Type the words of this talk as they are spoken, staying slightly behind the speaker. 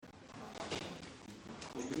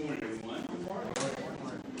morning, everyone.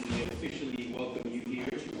 We officially welcome you here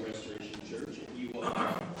to Restoration Church. If you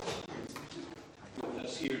are with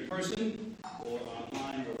us here in person or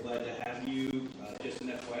online, we're glad to have you. Just an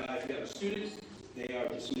FYI, if you have a student, they are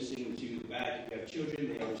dismissing to the back. If you have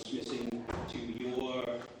children, they are dismissing to your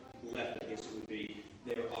left, I guess it would be.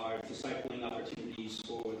 There are discipling opportunities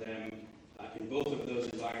for them in both of those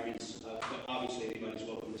environments, but obviously anybody's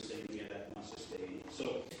welcome to stay here that wants to stay.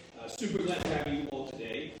 So super glad to have you all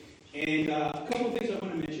today. And a couple of things I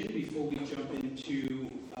want to mention before we jump into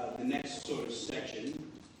the next sort of section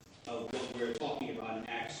of what we're talking about in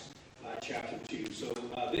Acts chapter 2. So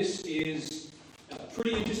this is a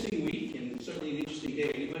pretty interesting week and certainly an interesting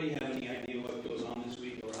day. Anybody have any idea what goes on this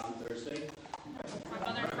week or on Thursday? My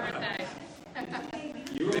mother's birthday.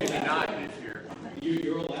 You're all laughing this year.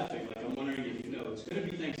 You're all laughing. Like I'm wondering if you know. It's going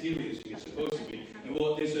to be Thanksgiving this week. It's supposed to be. And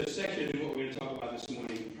well, there's a section in what we're going to talk about this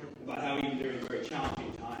morning about how even during very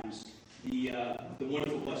challenging times, the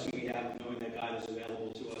wonderful blessing we have of knowing that God is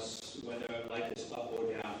available to us, whether life is up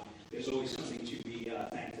or down. There's always something to be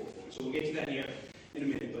thankful for. So we'll get to that here in a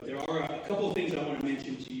minute. But there are a couple of things I want to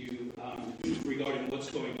mention to you regarding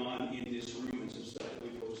what's going on in this room and some stuff that we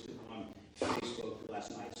posted on Facebook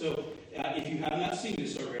last night. So if you have not seen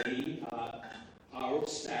this already, our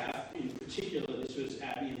staff, in particular, this was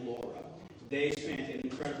Abby and Laura, they spent an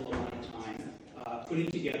incredible amount of time putting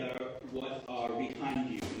together what are behind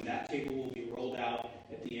you. And that table will be rolled out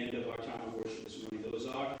at the end of our time of worship this morning. Those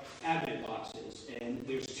are Advent boxes. And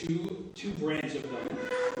there's two brands of them.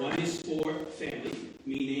 One is for family,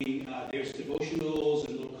 meaning there's devotionals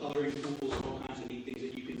and little coloring tools and all kinds of neat things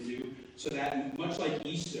that you can do. So that, much like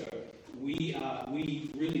Easter, we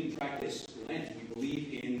really practice Lent. We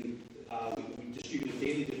believe in we distribute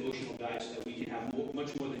daily devotional guides so that we can have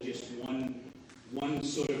much more than just one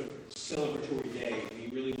sort of celebratory day. We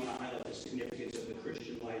really want to highlight the significance of the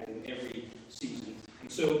Christian life in every season.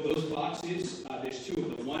 And so those boxes, there's two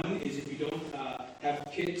of them. One is if you don't have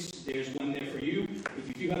kids, there's one there for you. If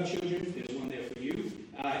you do have children, there's one there for you.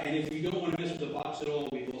 And if you don't want to mess with the box at all,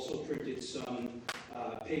 we've also printed some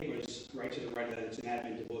papers right to the right of that. It's an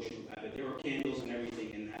Advent devotional packet. There are candles and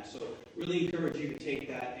everything in that. So really encourage you to take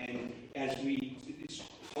that. And as it's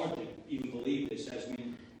hard to even believe this,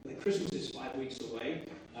 Christmas is 5 weeks away.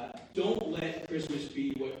 Don't let Christmas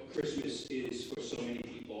be what Christmas is for so many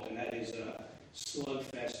people, and that is a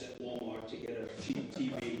slugfest at Walmart to get a cheap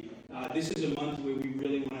TV. This is a month where we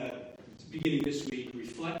really want to, beginning this week,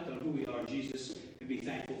 reflect on who we are in Jesus and be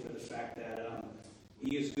thankful for the fact that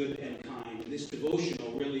He is good and kind. And this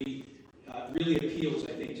devotional really appeals,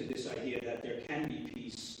 I think, to this idea that there can be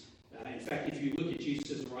peace. In fact, if you look at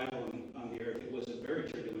Jesus' arrival on the earth, it was a very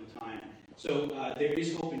turbulent time. So there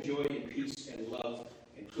is hope and joy and peace and love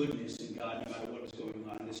and goodness in God, no matter what is going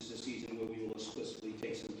on. This is a season where we will explicitly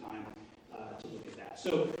take some time to look at that.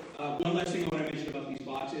 So one last thing I want to mention about these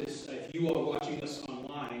boxes. If you are watching us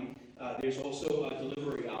online, there's also a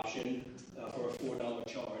delivery option for a $4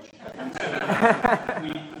 charge. And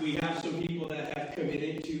so we have some people that have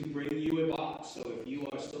committed to bring you a box. So if you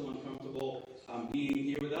are still uncomfortable being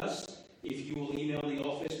here with us, if you will email the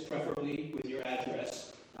office, preferably with your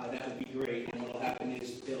address, that would be great. And what will happen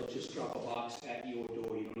is they'll just drop a box at your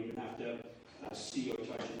door. You don't even have to see or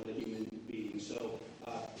touch another human being. So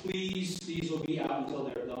please, these will be out until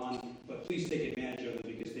they're gone, but please take advantage of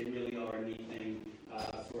them because they really are a neat thing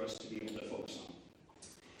for us to be able to focus on.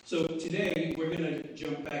 So today we're going to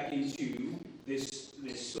jump back into this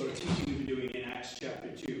sort of teaching we've been doing in Acts chapter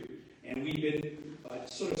 2. And we've been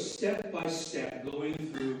sort of step by step going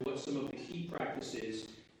through what some of the key practices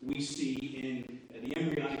we see in the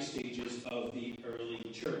embryonic stages of the early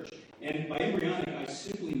church. And by embryonic, I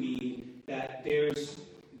simply mean that there's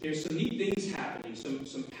some neat things happening,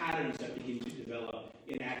 some patterns that begin to develop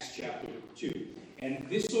in Acts chapter 2. And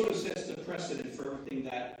this sort of sets the precedent for everything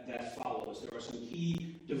that follows. There are some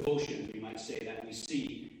key devotions, we might say, that we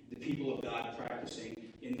see the people of God practicing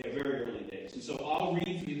in their very early days. And so I'll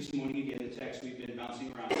read for you this morning again the text we've been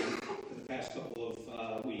bouncing around for the past couple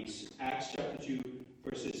of weeks. Acts chapter 2,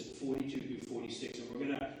 verses 42 through 46. And we're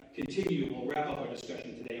going to continue, we'll wrap up our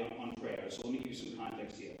discussion today on prayer. So let me give you some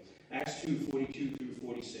context here. Acts 2, 42 through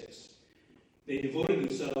 46. They devoted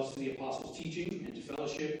themselves to the apostles' teaching and to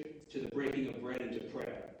fellowship, to the breaking of bread and to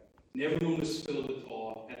prayer. And everyone was filled with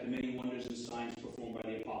awe at the many wonders and signs performed by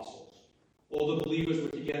the apostles. All the believers were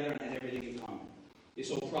together and had everything in common. They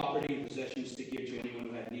sold property and possessions to give to anyone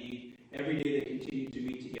who had need. Every day they continued to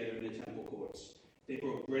meet together in the temple courts. They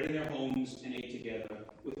broke bread in their homes and ate together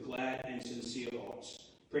with glad and sincere hearts,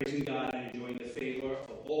 praising God and enjoying the favor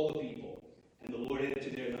of all the people. And the Lord added to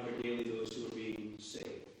their number daily those who were being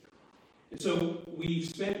saved. And so we've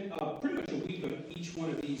spent pretty much a week on each one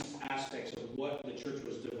of these aspects of what the church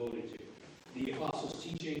was devoted to. The apostles'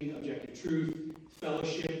 teaching, objective truth,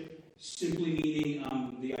 fellowship, simply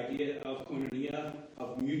meaning the idea of koinonia,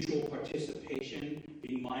 of mutual participation,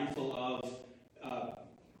 being mindful of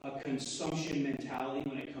a consumption mentality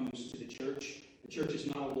when it comes to the church. The church is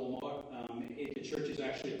not a Walmart. The church is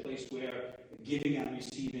actually a place where giving and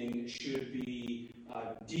receiving should be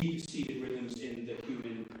deep-seated rhythms in the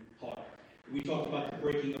human heart. We talked about the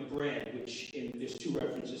breaking of bread, which there's two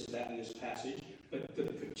references to that in this passage, but the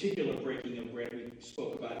particular breaking of bread we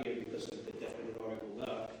spoke about here because of the definite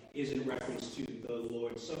article is in reference to the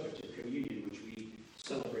Lord's Supper, to communion, which we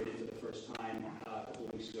celebrated for the first time a couple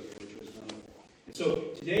of weeks ago, which was wonderful. And so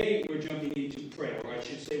today we're jumping into prayer, or I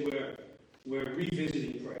should say we're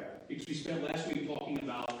revisiting prayer, because we spent last week talking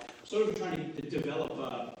about sort of trying to develop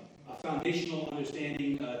a foundational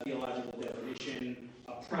understanding, theological definition,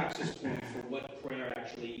 a praxis point for what prayer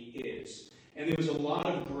actually is. And there was a lot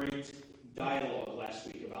of great dialogue last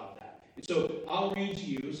week about that. And so I'll read to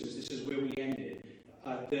you, since this is where we ended,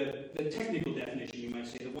 the technical definition, you might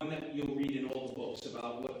say, the one that you'll read in all the books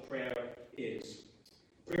about what prayer is.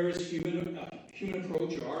 Prayer is human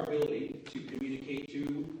approach, or our ability to communicate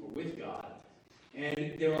to or with God.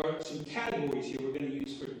 And there are some categories here we're going to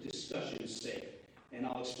use for discussion's sake. And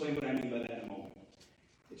I'll explain what I mean by that in a moment.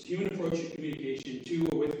 It's human approach to communication to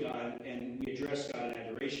or with God, and we address God in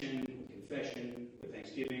adoration, with confession, with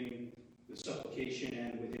thanksgiving, with supplication,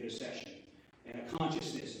 and with intercession. And a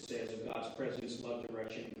consciousness, it says, of God's presence, love,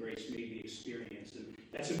 direction, and grace may be experienced. And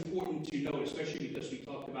that's important to note, especially because we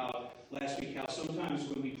talked about last week how sometimes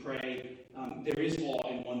when we pray, there is awe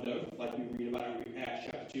and wonder, like we read about in Acts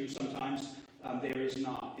chapter 2. Sometimes there is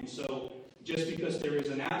not. And so just because there is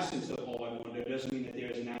an absence of awe and wonder doesn't mean that there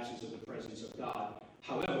is an absence of the presence of God.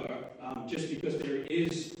 However, just because there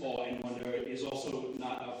is awe and wonder is also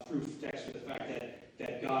not a proof text for the fact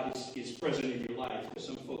that God is present in your life. Because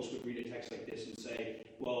some folks would read a text like this and say,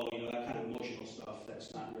 well, that kind of emotional stuff,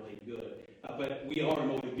 that's not really good. But we are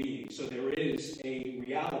emotive beings, so there is a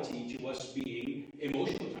reality to us being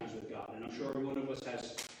emotional times with God. And I'm sure every one of us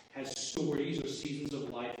has stories or seasons of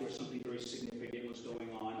life where something very significant was going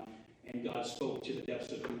on, and God spoke to the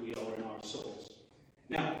depths of who we are in our souls.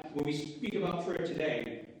 Now, when we speak about prayer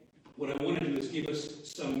today, what I want to do is give us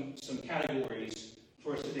some categories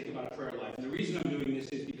for us to think about a prayer life. And the reason I'm doing this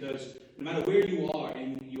is because no matter where you are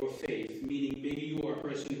in your faith, meaning maybe you are a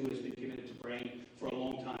person who has been committed to praying for a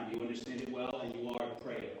long time, you understand it well, and you are a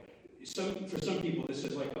prayer. For some people, this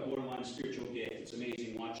is like a borderline spiritual gift. It's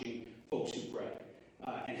amazing watching folks who pray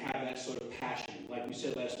and have that sort of passion. Like we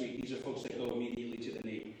said last week, these are folks that go immediately to the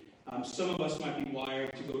knee. Some of us might be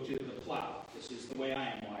wired to go to the plow. This is the way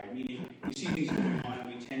I am wired, meaning we see things going on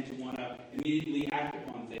and we tend to want to immediately act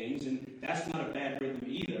upon things, and that's not a bad rhythm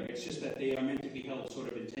either. It's just that they are meant to be held sort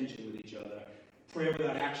of in tension with each other. Prayer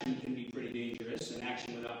without action can be pretty dangerous, and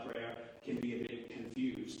action without prayer can be a bit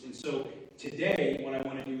confused. And so today, what I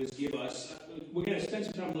want to do is we're going to spend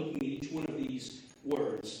some time looking at each one of these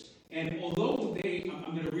words. And although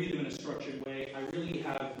I'm going to read them in a structured way, I really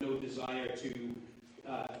have no desire to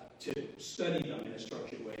study them in a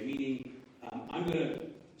structured way, meaning I'm going to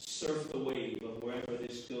surf the wave of wherever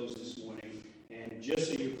this goes this morning. And just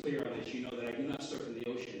so you're clear on this, you know that I do not surf in the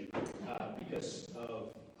ocean because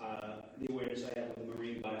of the awareness I have of the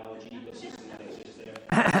marine biology ecosystem that exists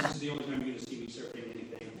there. This is the only time you're going to see me surfing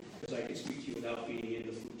anything, because I can speak to you without being in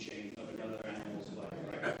the food chain of another animal's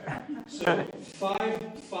life. Right? So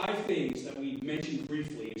five things that we mentioned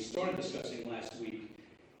briefly and started discussing last week.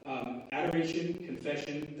 Adoration,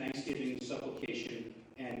 confession, thanksgiving, supplication,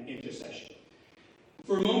 and intercession.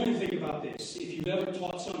 For a moment, think about this. If you've ever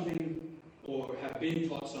taught something or have been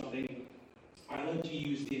taught something, I like to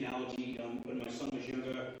use the analogy when my son was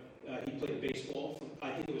younger. He played baseball for,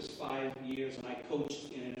 I think it was 5 years, and I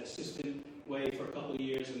coached in an assistant way for a couple of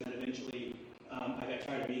years, and then eventually I got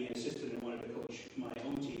tired of being an assistant and wanted to coach my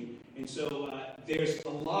own team. And so there's a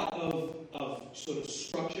lot of sort of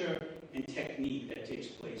structure and technique that takes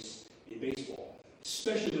place in baseball,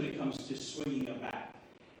 especially when it comes to swinging a bat.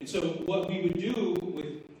 And so what we would do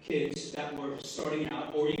with kids that were starting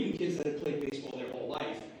out, or even kids that had played baseball their whole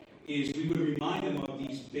life, is we would remind them of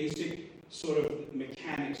these basic sort of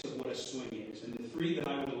mechanics of what a swing is. And the three that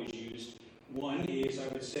I would always use, one is I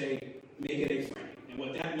would say, make it a frame. And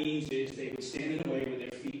what that means is they would stand in a way where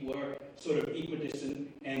their feet were sort of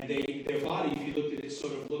equidistant, and their body, if you looked at it,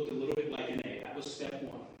 sort of looked a little bit like an A. That was step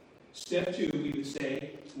one. Step two, we would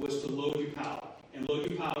say, was to load your power. And load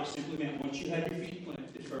your power simply meant once you had your feet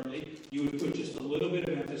planted firmly, you would put just a little bit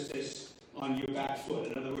of emphasis on your back foot.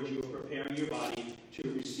 In other words, you were preparing your body to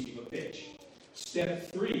receive a pitch.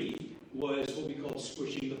 Step 3 was what we call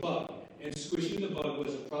squishing the bug. And squishing the bug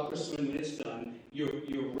was a proper swing when it's done. Your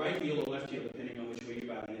right heel or left heel, depending on which way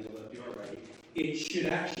your batting is, left or right, it should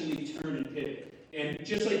actually turn and pivot. And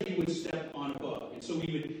just like you would step on a bug. And so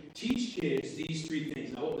we would teach kids these 3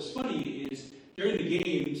 things. Now what was funny is during the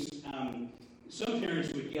games, some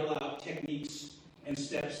parents would yell out techniques and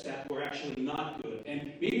steps that were actually not good.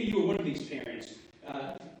 And maybe you were one of these parents.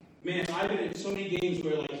 Man, I've been in so many games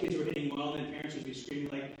where like kids were hitting well and parents would be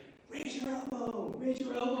screaming like, raise your elbow, raise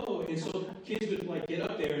your elbow. And so kids would like get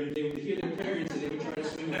up there and they would hear their parents and they would try to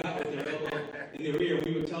swing it out with their elbow in their ear.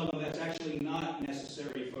 We would tell them that's actually not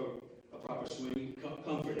necessary for a proper swing.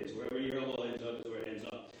 Comfort is wherever your elbow ends up is where it ends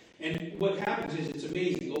up. And what happens is it's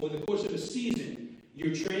amazing. Over the course of a season,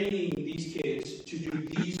 you're training these kids to do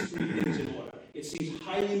these 3 things in order. It seems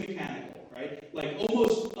highly mechanical, right? Like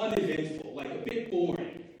almost uneventful, like a bit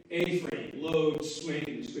boring. A-frame, load, swing,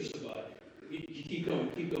 and squish the bug. You keep going,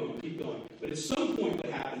 keep going, keep going. But at some point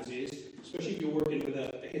what happens is, especially if you're working with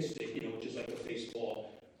a hit stick, which is like a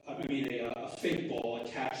a fake ball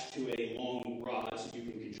attached to a long rod so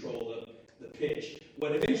you can control the pitch.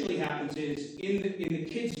 What eventually happens is, in the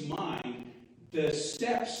kid's mind, the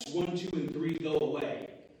steps 1, 2, and 3 go away,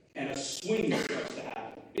 and a swing starts to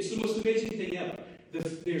happen. It's the most amazing thing ever.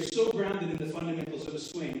 They're so grounded in the fundamentals of a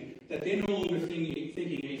swing that they're no longer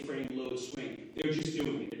thinking A-frame, load, swing. They're just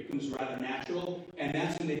doing it. It becomes rather natural, and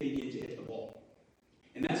that's when they begin to hit the ball.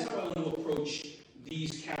 And that's how I want to approach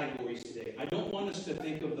these categories today. I don't want us to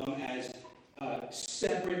think of them as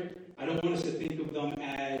separate. I don't want us to think of them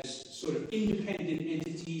as sort of independent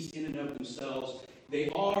entities in and of themselves. They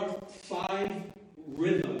are 5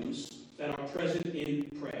 rhythms that are present in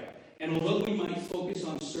prayer. And although we might focus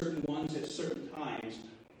on certain ones at certain times,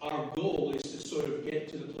 our goal is to sort of get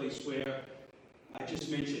to the place where I just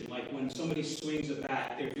mentioned, like when somebody swings a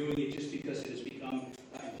bat, they're doing it just because it has become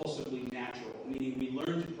impulsively natural, meaning we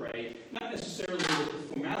learn to pray, not necessarily with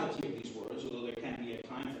the formality of these words, although there can be a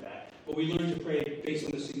time for that, but we learn to pray based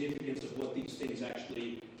on the significance of what these things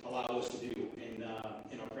actually allow us to do in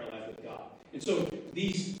our prayer life with God. And so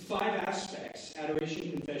these 5 aspects,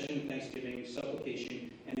 adoration, confession, thanksgiving,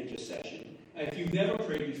 supplication, and intercession. If you've never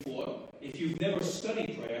prayed before, if you've never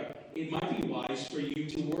studied prayer, it might be wise for you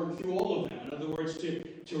to work through all of them. In other words,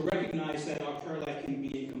 to recognize that our prayer life can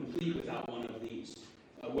be incomplete without one of these,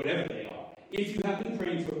 whatever they are. If you have been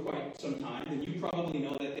praying for quite some time, then you probably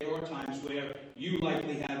know that there are times where you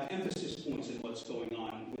likely have emphasis points in what's going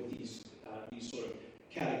on with these sort of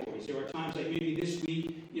categories. There are times like maybe this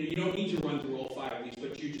week, you don't need to run through all 5 of these,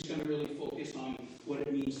 but you're just going to really focus on what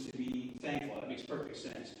it means to be thankful. That makes perfect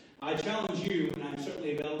sense. I challenge you, and I'm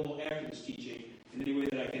certainly available after this teaching in any way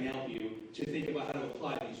that I can help you, to think about how to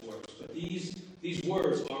apply these words. But these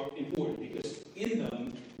words are important because in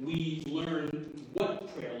them we learn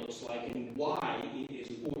what prayer looks like and why it is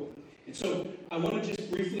important. And so I want to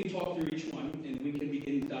just briefly talk through each one, and we can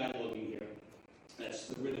begin dialoguing here. That's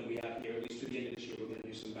the rhythm we have here. At least to the end of this year, we're going to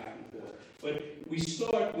do some back and forth. But we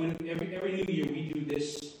start when every new year we do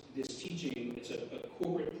this teaching. It's a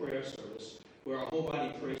corporate prayer service where our whole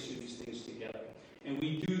body prays through these things together. And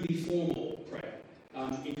we do the formal prayer,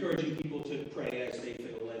 encouraging people to pray as they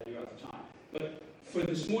feel led throughout the time. But for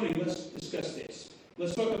this morning, let's discuss this.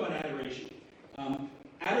 Let's talk about adoration.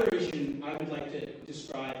 Adoration, I would like to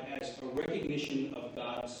describe as a recognition of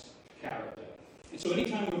God's character. And so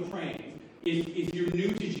anytime we're praying, if you're new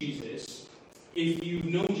to Jesus, if you've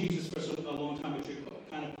known Jesus for a long time, but you're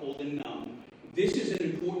kind of old and numb, this is an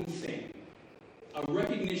important thing. A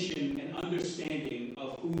recognition and understanding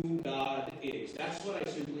of who God is. That's what I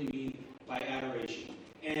simply mean by adoration.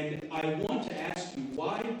 And I want to ask you,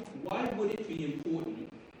 why would it be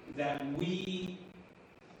important that we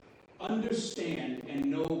understand and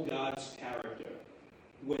know God's character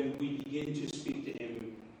when we begin to speak to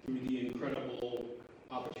Him through the incredible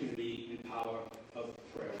opportunity and power of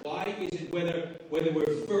prayer? Why is it whether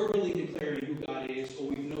we're verbally declaring who God is, or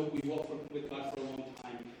we've walked with God for a long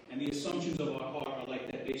time, and the assumptions of our heart are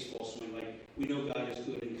like that baseball swing, like we know God is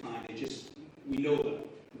good and kind. We know them.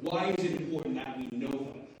 Why is it important that we know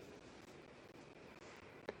them?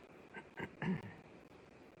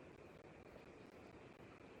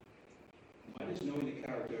 Why does knowing the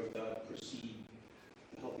character of God precede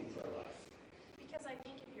a healthy prayer life? Because I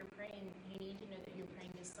think if you're praying, you need to know that you're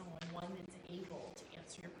praying to someone, 1, that's able to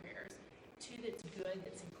answer your prayers, 2, that's good,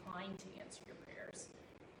 that's inclined to answer your prayers,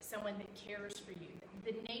 someone that cares for you.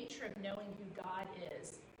 The nature of knowing who God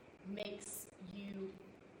is makes you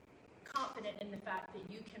confident in the fact that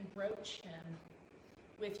you can broach Him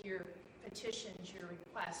with your petitions, your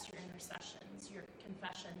requests, your intercessions, your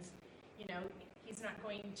confessions. You know, he's not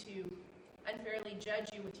going to unfairly judge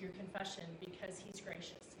you with your confession because he's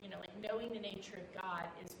gracious. You know, like knowing the nature of God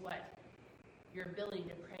is what your ability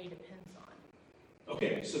to pray depends on.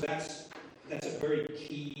 Okay, so that's a very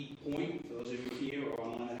key point for those of you here or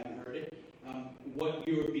online that haven't heard it. What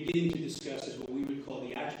you're beginning to discuss is what we would call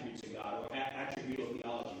the attributes of God, or attributal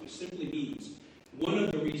theology, which simply means one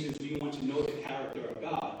of the reasons we want to know the character of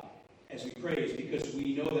God as we pray is because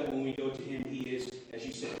we know that when we go to him, he is, as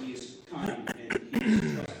you said, he is kind and he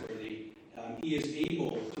is trustworthy. He is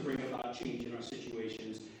able to bring about change in our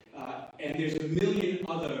situations. And there's a million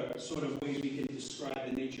other sort of ways we can describe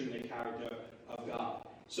the nature and the character of God.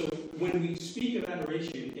 So when we speak of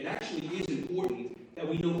adoration, it actually is important that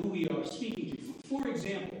we know who we are speaking to. For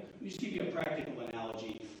example, let me just give you a practical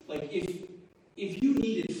analogy. Like if you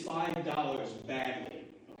needed $5 badly,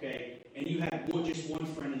 okay, and you had just one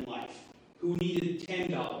friend in life who needed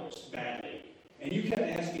 $10 badly, and you kept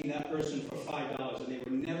asking that person for $5 and they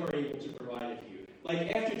were never able to provide it to you.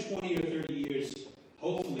 Like after 20 or 30 years,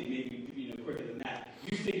 hopefully maybe quicker than that,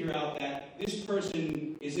 you figure out that this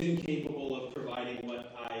person is incapable of providing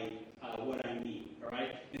what I need. All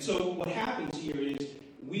right? And so what happens here is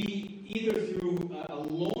we either through a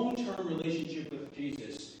long-term relationship with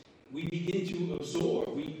Jesus, we begin to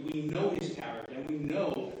absorb, we know his character, and we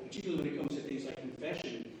know, particularly when it comes to things like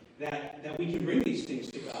confession, that we can bring these things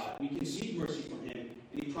to God. We can seek mercy from him,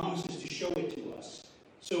 and he promises to show it to us.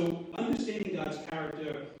 So understanding God's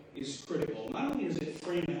character is critical. Not only does it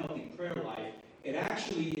frame a healthy prayer life, it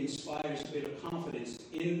actually inspires a bit of confidence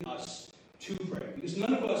in us to pray. Because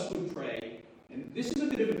none of us would pray, and this is a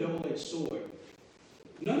bit of a double-edged sword.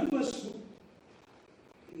 None of us,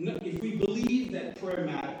 if we believe that prayer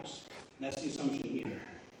matters, and that's the assumption here,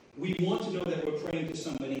 we want to know that we're praying to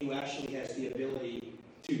somebody who actually has the ability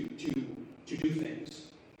to do things.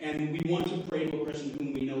 And we want to pray to a person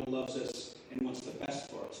whom we know loves us and wants the best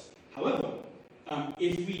for us. However,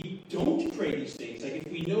 if we don't pray these things, like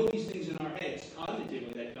if we know these things in our heads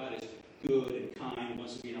cognitively that God is good and kind and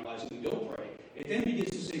wants to be in our lives, and we don't pray, it then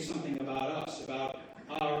begins to say something about us, about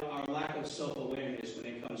our lack of self-awareness when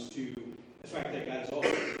it comes to the fact that God has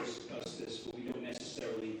offered us this, but we don't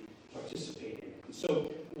necessarily participate in it. And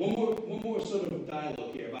so one more sort of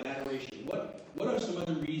dialogue here about adoration. What are some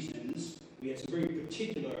other reasons? We had some very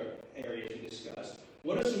particular areas we discussed.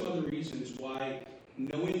 What are some other reasons why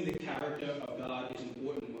knowing the character of God is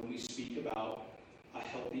important when we speak about a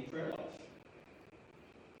healthy prayer life?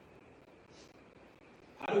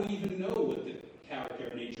 How do we even know what the character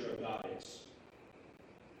and nature of God is?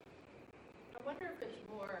 I wonder if it's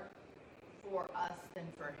more for us than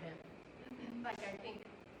for him. Like, I think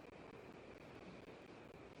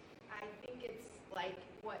it's like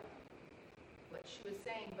what she was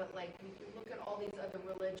saying, but like we can look at all these other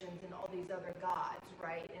religions and all these other gods,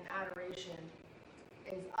 right? And adoration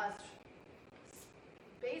is us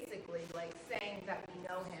basically like saying that we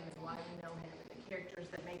know him and why we know him and the characters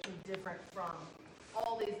that make him different from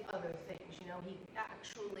all these other things. You know, he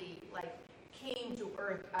actually like came to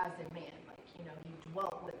earth as a man, like, you know, he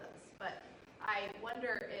dwelt with us. But I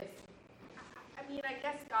wonder if, I mean, I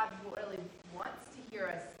guess God really wants to hear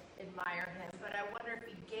us admire him, but I wonder if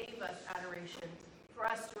he gave us adoration for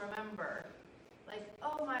us to remember, like,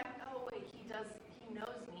 oh wait, he knows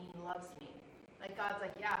me, he loves me. Like, God's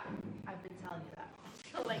like, yeah, I've been telling you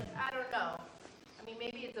that. Like, I don't know. I mean,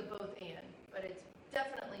 maybe it's a both and, but it's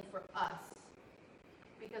definitely for us.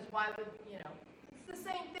 Because why would, you know, it's the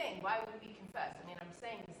same thing. Why would we confess? I mean, I'm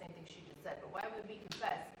saying the same thing she just said, but why would we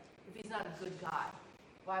confess if he's not a good God?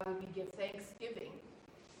 Why would we give thanksgiving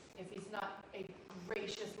if he's not a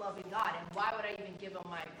gracious, loving God? And why would I even give him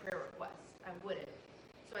my prayer request? I wouldn't.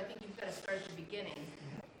 So I think you've got to start at the beginning.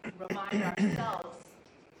 Remind ourselves,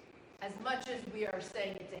 as much as we are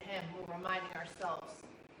saying it to him, we're reminding ourselves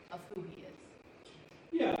of who he is.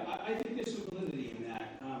 Yeah, I think there's some validity in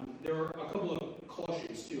that. There are a couple of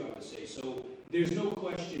cautions, too, I would say. So there's no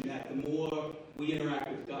question that the more we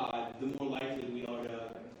interact with God, the more likely we are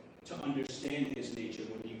to understand his nature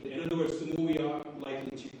more deeply. In other words, the more we are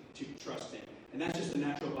likely to trust him. And that's just a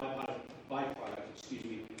natural byproduct,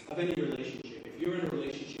 of any relationship. If you're in a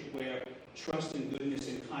relationship where trust and goodness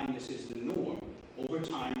and kindness is the norm, over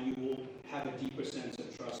time you will have a deeper sense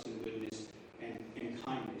of trust and goodness and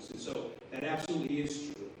kindness. And so that absolutely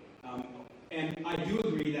is true. And I do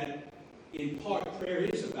agree that in part prayer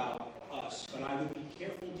is about us, but I would be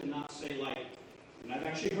careful to not say like, and I've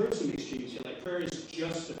actually heard some extremes here, like prayer is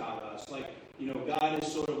just about us. Like, you know, God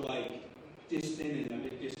is sort of like distant and a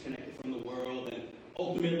bit disconnected from the world, and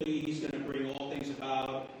ultimately he's going to bring all things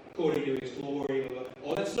about, according to his glory, or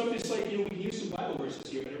all that stuff is like, we can use some Bible verses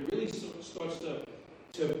here, but it really starts to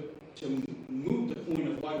move the point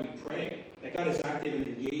of why we pray, that God is active and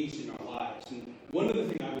engaged in our lives. And one other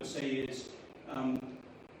thing I would say is,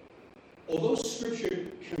 although Scripture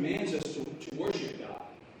commands us to worship God,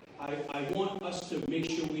 I want us to make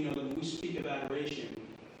sure we know that when we speak of adoration,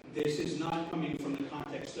 this is not coming from the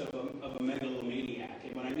context of a megalomaniac.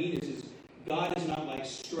 And what I mean is God is not like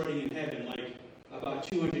strutting in heaven like about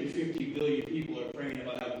 250 billion people are praying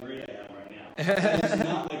about how great I am right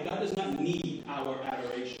now. God does not need our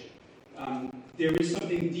adoration. There is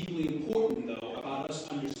something deeply important, though, about us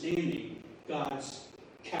understanding God's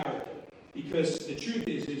character. Because the truth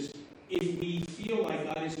is if we feel like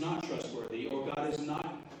God is not trustworthy, or God is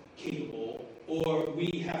not capable, or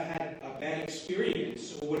we have had a bad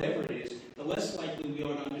experience, or whatever it is, the less likely we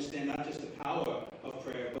are to understand not just the power of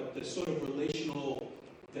prayer, but the sort of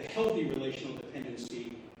the healthy relational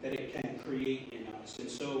dependency that it can create in us. And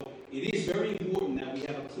so it is very important that we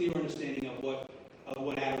have a clear understanding of what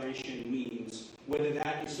adoration means, whether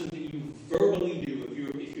that is something you verbally do,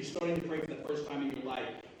 if you're starting to pray for the first time in your life,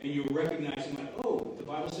 and you're recognizing like, oh, the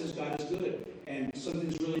Bible says God is good, and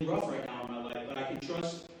something's really rough right now in my life, but I can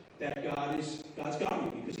trust that God's got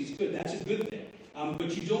me because He's good. That's a good thing.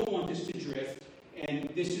 But you don't want this to drift, and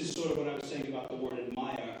this is sort of what I was saying about the word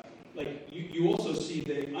admire. Like, you also see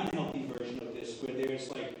the unhealthy version of this, where there's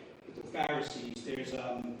like the Pharisees,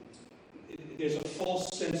 there's a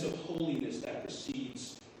false sense of holiness that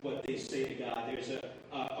precedes what they say to God. There's a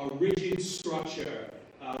rigid structure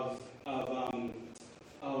of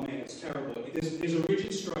oh man, it's terrible. There's a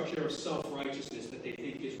rigid structure of self-righteousness that they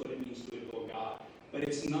think is what it means to adore God. But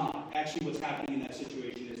it's not. Actually, what's happening in that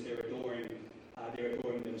situation is they're adoring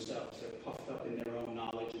themselves. They're puffed up in their own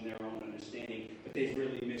knowledge and their own understanding, but they've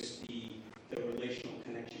really missed the relational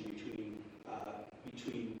connection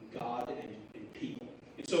between God and people.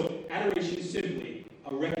 And so adoration is simply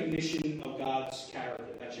a recognition of God's character.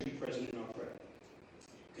 That should be present in our prayer.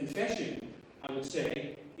 Confession, I would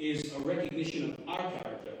say, is a recognition of our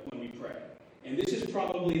character when we pray. And this is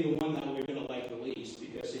probably the one that we're going to like the least,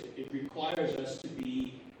 because it requires us to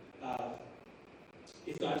be,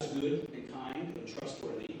 if God is good and kind and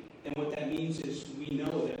trustworthy, then what that means is we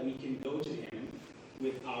know that we can go to Him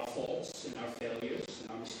with our faults and our failures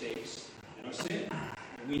and our mistakes and our sin.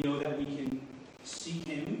 And we know that we can seek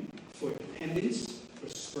Him for dependence, for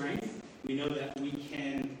strength. We know that we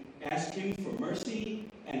can ask Him for mercy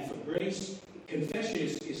and for grace. Confession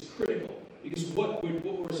is critical, because what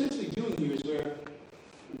we're essentially doing here is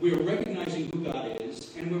we're recognizing who God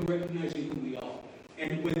is, and we're recognizing who we are.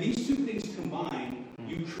 And when these two things combine,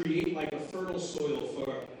 you create like a fertile soil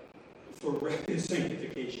for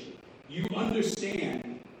sanctification. You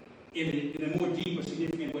understand in a more deep or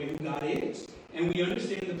significant way who God is. And we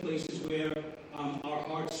understand the places where our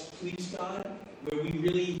hearts please God, where we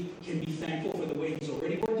really can be thankful for the way He's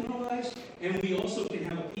already worked in our lives, and we also can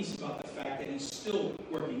have a peace about the fact that He's still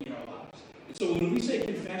working in our lives. And so when we say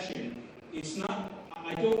confession, it's not,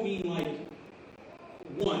 I don't mean like,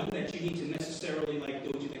 one, that you need to necessarily like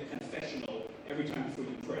go to the confessional every time before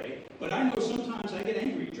you pray, but I know sometimes I get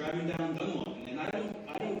angry driving down Dunlop, and I don't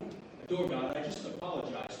adore God, I just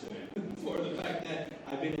apologize to Him for the fact that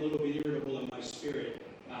I've been a little bit irritable in my spirit,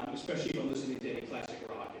 especially if I'm listening to any classic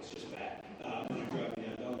rock. It's just bad when I'm driving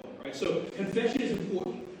down Dunlop, right? So confession is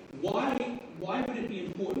important. Why would it be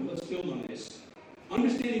important? Let's build on this.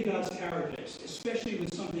 Understanding God's characters, especially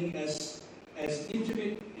with something as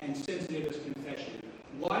intimate and sensitive as confession,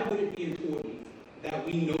 why would it be important that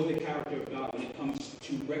we know the character of God when it comes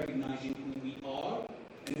to recognizing who we are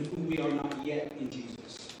and who we are not yet in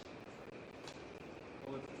Jesus?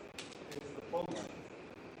 Well, it's the plumb line.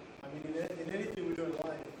 I mean, in anything we do in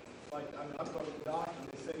life, I've gone to the doctor and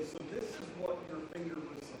they say, so this is what your finger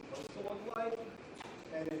was supposed to look like,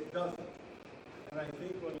 and it doesn't. And I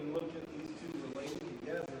think when we look at these two related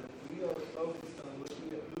together, we are focused on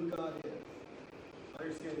looking at who God is,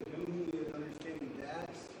 understanding who He is, understanding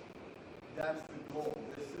that's the goal.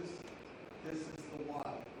 This is the why.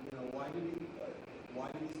 Why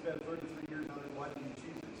did He spend 33 years on it? Why did He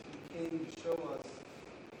choose us? He came to show us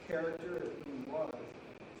character and who He was.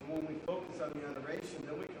 So when we focus on the adoration,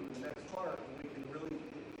 then we come to the next part, and we can really,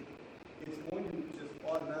 it's going to just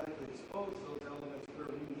automatically expose those elements where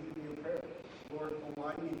we need to be in prayer. Lord,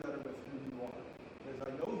 align me better with who You are. Because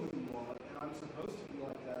I know who You are, and I'm supposed to be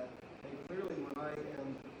like that. And clearly when I am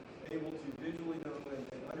able to visually know and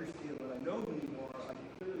understand that I know who You are, I can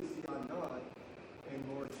clearly see I'm not. And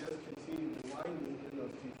Lord, just continue to align me in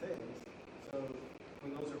those two things. So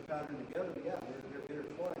when those are patterned together, yeah, they're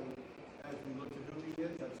intertwined. As we look to who He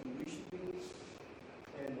is, that's who we should be.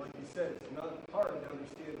 And like you said, it's not hard to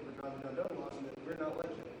understand if we're driving down Dunlop and that we're not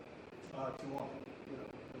legend too often, with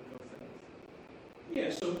those things. Yeah,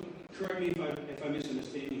 so correct me if I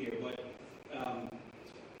misunderstand here, but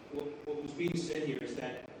what was being said here is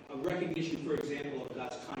that a recognition, for example, of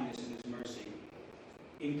God's kindness and His mercy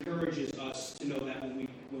encourages us to know that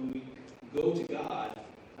when we go to God,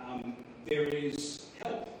 there is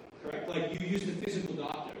help, correct? Like you used the physical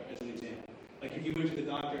doctor as an example. Like if you went to the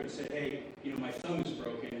doctor and said, hey, my thumb is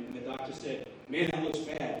broken, and the doctor said, man, that looks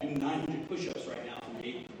bad, do 900 push-ups right now for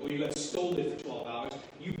me, or you got scolded for 12 hours,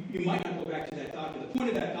 you might not go back to that doctor. The point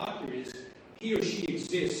of that doctor is he or she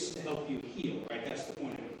exists to help you heal, right? That's the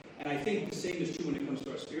point of it. And I think the same is true when it comes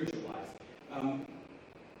to our spiritual life.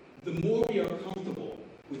 The more we are comfortable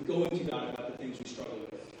with going to God about the things we struggle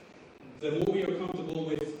with, the more we are comfortable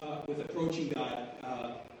with approaching God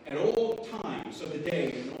at all times of the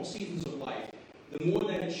day and all seasons of life, the more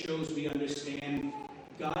that it shows we understand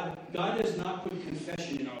God does not put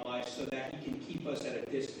confession in our lives so that He can keep us at a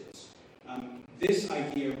distance. This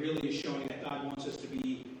idea really is showing that God wants us to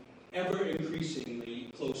be ever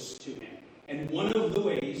increasingly close to Him. And one of the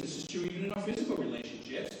ways, this is true even in our physical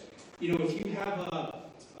relationships, if you have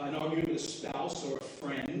an argument with a spouse or a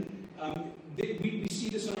friend, we see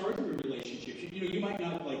this in our earthly relationships. You might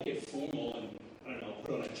not get formal and,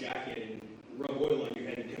 put on a jacket and rub oil on your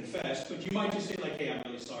head and confess, but you might just say hey, I'm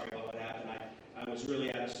really sorry about what happened. I was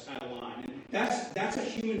really out of line. And that's a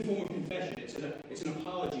human form of confession. It's an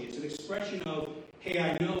apology. It's an expression of, hey,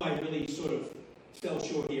 I know I really sort of fell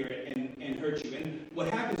short here and hurt you. And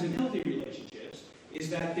what happens in healthy relationships is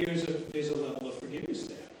that there's a level of forgiveness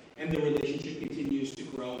there. And the relationship continues to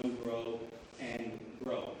grow and grow and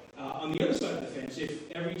grow. On the other side of the fence,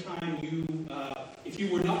 if every time if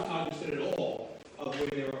you were not cognizant at all of where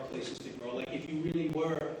there are places to grow, like if you really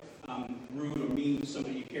were rude or mean to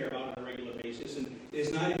somebody you care about on a regular basis, and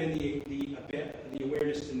there's not even the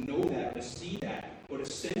awareness to know that, to see that, or to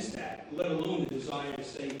sense that, let alone the desire to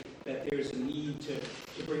say that there's a need to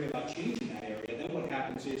bring about change in that area, then what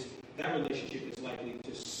happens is that relationship is likely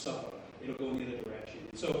to suffer. It'll go in the other direction.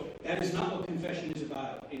 So that is not what confession is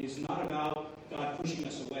about. It is not about God pushing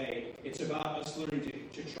us away. It's about us learning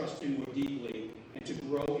to trust Him more deeply and to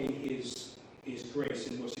grow in His grace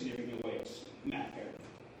in more significant ways. Matt, Harry.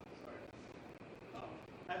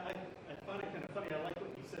 I find it kind of funny. I like what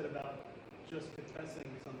you said about just confessing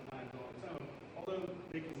sometimes on its own. Although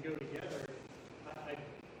they can go together, I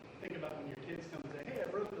think about when your kids come and say, hey, I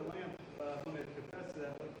broke the lamp. I'm going to confess to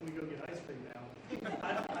that. Can we go get ice cream now?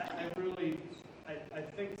 I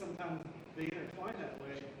think sometimes they intertwine that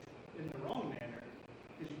way in the wrong manner,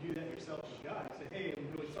 because you do that yourself with God. You say, hey, I'm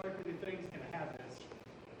really sorry for the things. Can I have this?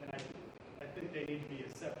 And I think they need to be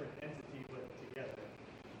a separate entity, but together.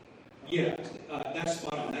 Yeah, that's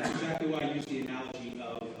spot on. That's exactly why I use the analogy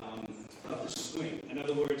of the swing. In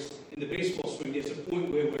other words, in the baseball swing, there's a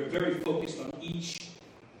point where we're very focused on each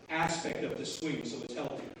aspect of the swing, so it's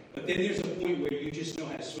healthy. But then there's a point where you just know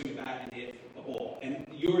how to swing a bat and hit a ball. And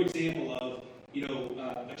your example of,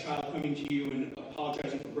 a child coming to you and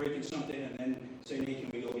apologizing for breaking something and then saying, hey, can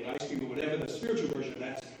we go get ice cream or whatever, the spiritual version of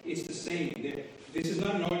that, it's the same. This is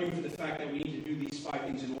not an argument for the fact that we need to do these 5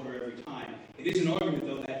 things in order every time. It is an argument,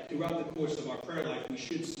 though, that throughout the course of our prayer life, we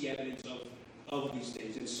should see evidence of these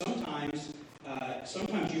things. And sometimes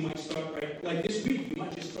you might start, right, like this week, you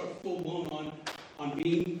might just start full-blown on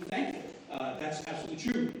being thankful. That's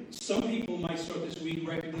absolutely true. Some people might start this week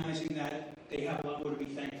recognizing that they have a lot more to be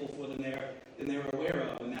thankful for than they're aware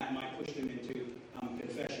of, and that might push them into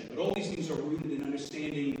confession. But all these things are rooted in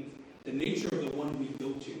understanding the nature of the one we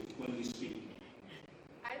go to when we speak.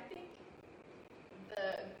 I think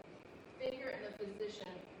the figure and the physician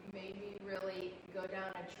made me really go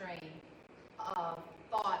down a train of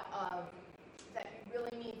thought of that you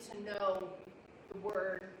really need to know the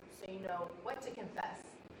word so you know what to confess.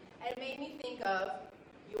 And it made me think of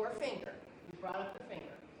your finger. You brought up the finger.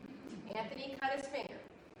 Anthony cut his finger.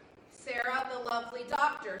 Sarah, the lovely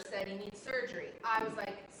doctor, said he needs surgery. I was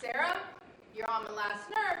like, Sarah, you're on the last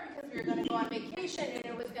nerve because we were going to go on vacation and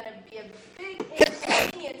it was going to be a big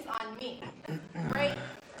inconvenience on me. Right?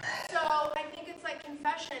 So I think it's like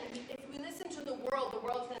confession. If we listen to the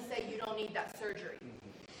world's going to say you don't need that surgery.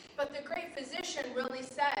 But the great physician really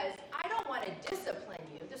says, I don't want to discipline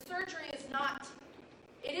you. The surgery is not,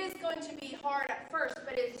 it is going to be hard at first,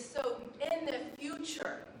 but it is so in the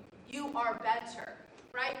future, you are better,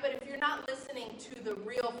 right? But if you're not listening to the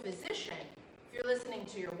real physician, if you're listening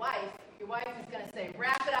to your wife is going to say,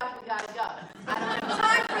 wrap it up, we got to go. I don't have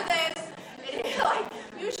time for this. And you're like,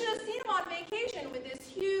 you should have seen him on vacation with this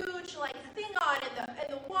huge, thing on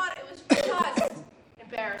in the water. It was just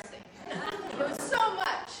embarrassing. It was so much.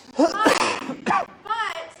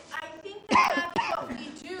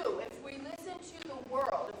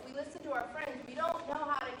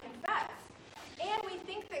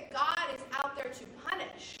 to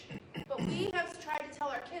punish. But we have tried to tell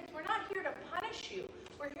our kids, we're not here to punish you.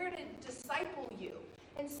 We're here to disciple you.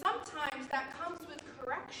 And sometimes that comes with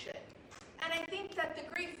correction. And I think that the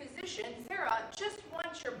great physician, Sarah, just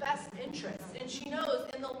wants your best interest. And she knows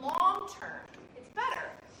in the long term, it's better.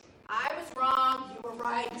 I was wrong, you were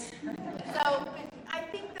right. So I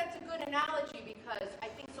think that's a good analogy because I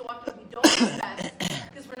think so often we don't confess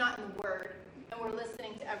because we're not in the Word and we're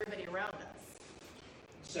listening to everybody around us.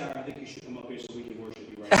 Sarah, I think you should come up here so we can worship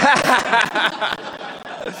you right now.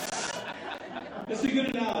 That's a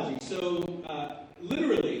good analogy. So,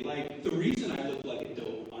 literally, like, the reason I looked like a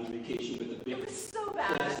dope on vacation with the big It was so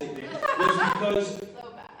bad. plastic thing was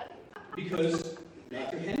So bad. because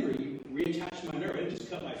Dr. Henry reattached my nerve. I didn't just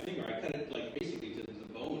cut my finger. I cut it, like, basically to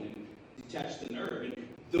the bone and detached the nerve. And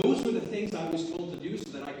those were the things I was told to do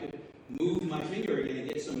so that I could move my finger again and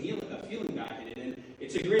get some feeling back in it. And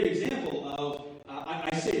it's a great example of,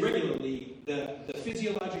 I say regularly, the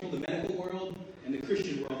physiological, the medical world, and the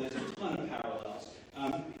Christian world, there's a ton of parallels.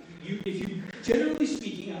 If you, generally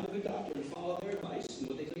speaking, have a good doctor and follow their advice and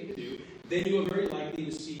what they tell you to do, then you are very likely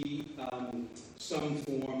to see some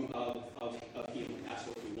form of healing. That's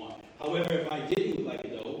what we want. However, if I didn't look like a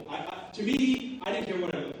dope, to me, I didn't care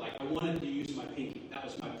what I looked like. I wanted to use my pinky. That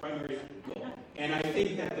was my primary goal. And I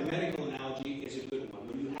think that the medical analogy is a good one.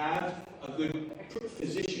 When you have a good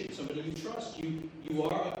physician, somebody you trust, you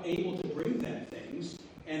are able to bring them things.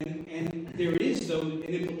 And there is, though, an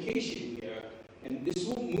implication here, and this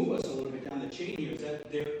will move us a little bit down the chain here, is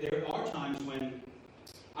that there are times when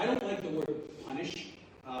I don't like the word punish.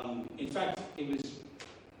 In fact, it was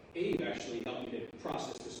Abe actually helped me to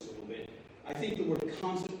process this a little bit. I think the word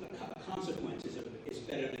consequence is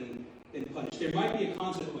better than punish. There might be a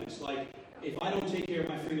consequence, like if I don't take care of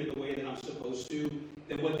my finger the way that I'm supposed to,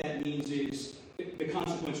 then what that means is the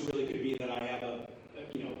consequence really could be that I have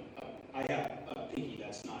a pinky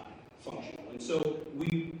that's not functional. And so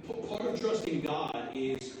part of trusting God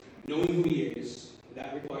is knowing who He is.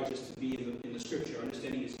 That requires us to be in the Scripture,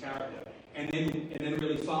 understanding His character, and then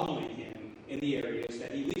really following Him in the areas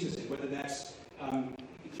that He leads us in, whether that's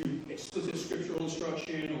through explicit scriptural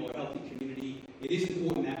instruction or healthy community. It is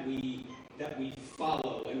important that we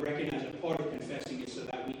follow and recognize that part of confessing is so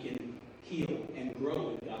that we can heal and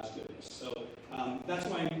grow in God's goodness. So that's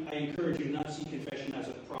why I encourage you to not see confession as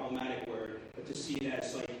a problematic word, but to see it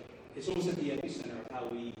as like it's almost at the epicenter of how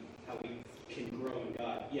we can grow in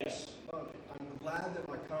God. Yes. I'm glad that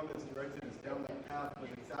my comments directed us down that path, but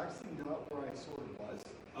it's actually not where I sort of was.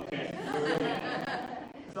 Okay.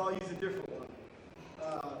 So I'll use a different one.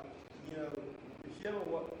 If you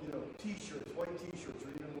have t-shirts, white t-shirts, or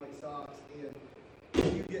even white socks,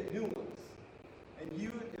 and you get new ones, and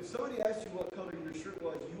if somebody asked you what color your shirt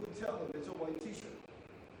was, you would tell them it's a white t-shirt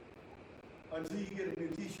until you get a new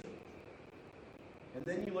t-shirt. And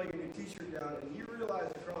then you lay your new t-shirt down, and you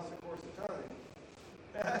realize across the course of time,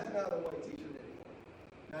 that's not a white t-shirt anymore.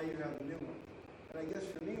 Now you have a new one. And I guess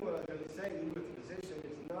for me, what I'm going to say, even with the physician,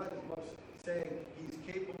 it's not as much saying he's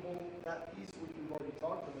capable, that piece which we've already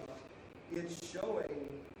talked about. It's showing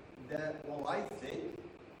that while I think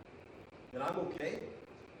that I'm okay,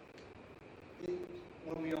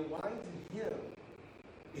 when we align to Him,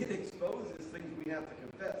 it exposes things we have to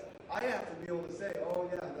confess. I have to be able to say, oh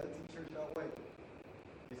yeah, that t-shirt's not white.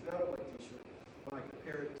 It's not a white t-shirt when I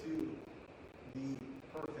compare it to the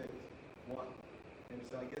perfect one. And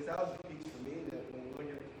so I guess that was the piece for me, that when we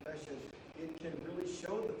look at a confession, it can really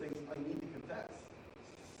show the things I need to confess.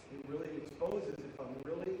 It really exposes, if I'm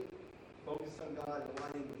really focused on God and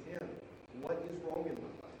aligning with Him, what is wrong in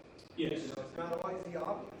my life. Yes. It's not always the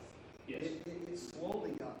obvious. Yes. It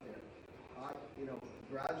slowly got there.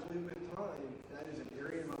 Gradually with time, that is an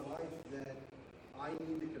area in my life that I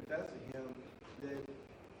need to confess to Him that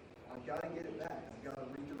I've got to get it back. I've got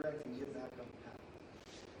to redirect and get back on the path.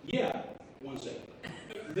 Yeah. 1 second.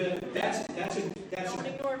 Don't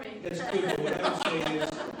ignore me. That's good. What I would say is,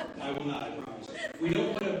 I will not. I promise. We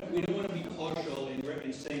don't want to be partial in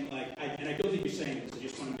saying like, and I don't think you're saying this. I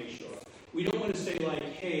just want to make sure. We don't want to say like,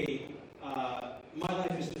 hey, my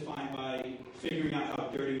life is defined by figuring out how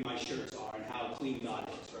dirty my shirts are and how clean God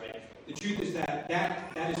is. Right. The truth is that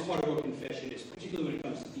is part of what confession is, particularly when it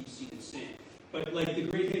comes to deep-seated sin. But like the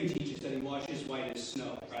great hymn teaches that He washes white as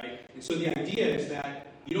snow, right? And so the idea is that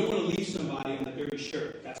you don't want to leave somebody on a dirty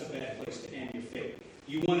shirt. That's a bad place to end your faith.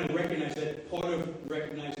 You want to recognize that part of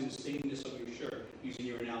recognizing the stainness of your shirt, using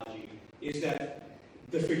your analogy, is that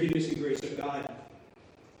the forgiveness and grace of God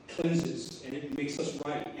cleanses and it makes us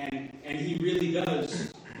right. And He really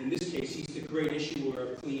does, in this case, He's the great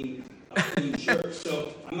issuer of clean shirt.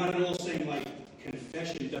 So I'm not at all saying like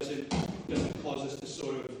confession doesn't cause us to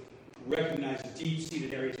sort of recognize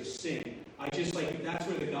deep-seated areas of sin. I just like, if that's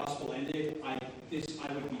where the gospel ended, I would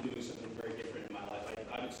be doing something very different in my life.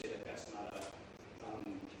 I would say that that's not a,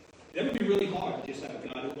 that would be really hard to just have a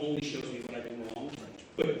God who only shows me what I do wrong,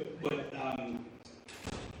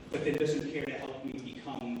 but then doesn't care to help me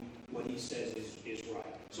become what he says is right.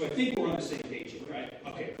 So I think we're on the same page here, right?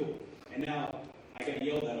 Okay, cool. And now, I got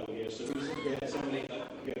yelled at over here, so who's somebody, go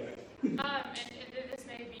ahead. And this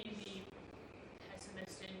may be the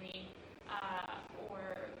pessimist in me,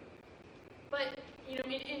 but, you know,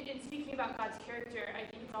 in speaking about God's character, I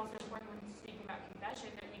think it's also important when speaking about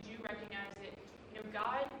confession that we do recognize that, you know,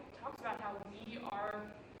 God talks about how we are,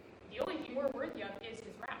 the only thing we're worthy of is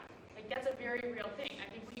his wrath. Like, that's a very real thing.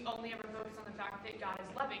 I think we only ever focus on the fact that God is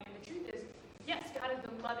loving, and the truth is, yes, God has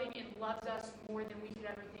been loving and loves us more than we could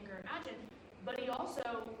ever think or imagine, but he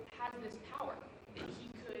also has this power that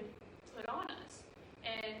he could put on us.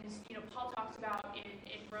 And, you know, Paul talks about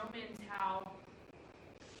in Romans how,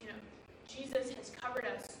 you know, Jesus has covered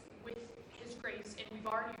us with his grace and we've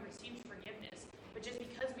already received forgiveness. But just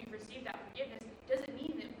because we've received that forgiveness doesn't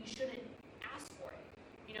mean that we shouldn't ask for it.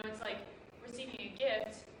 You know, it's like receiving a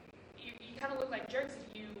gift. You kind of look like jerks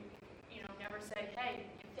if you never say, hey,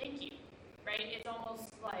 and thank you, right? It's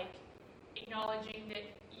almost like acknowledging that,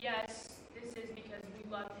 yes, this is because we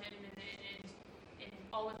love him and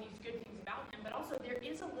all of these good things about him, but also there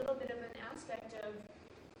is a little bit of an aspect of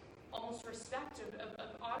almost respect, of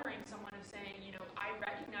honoring someone, of saying, you know, I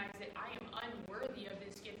recognize that I am unworthy of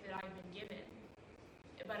this gift that I've been given,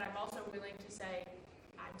 but I'm also willing to say,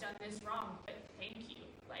 I've done this wrong, but thank you.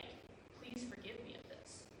 Like, please forgive me of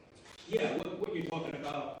this. Yeah, what you're talking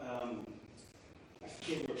about, I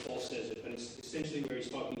forget where Paul says it, but it's essentially where he's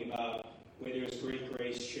talking about where there is great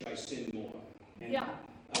grace, should I sin more? And, Yeah.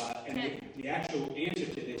 And the actual answer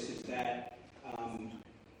to this is that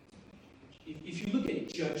if you look at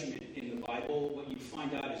judgment in the Bible, what you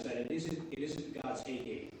find out is that it isn't God's A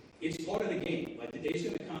game. It's part of the game. Like, the day's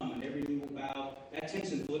going to come when every knee will bow. That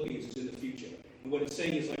tense in Philippians is in the future. And what it's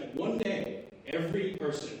saying is, like, one day, every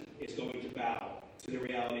person is going to bow to the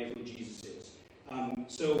reality of who Jesus is.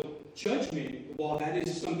 So judgment, while that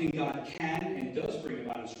is something God can and does bring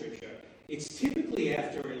about in Scripture, it's typically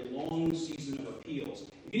after a long season of appeals.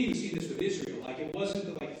 You can even see this with Israel. Like, it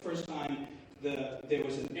wasn't the first time there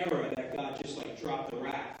was an error that God just dropped the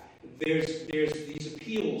wrath. There's these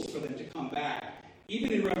appeals for them to come back.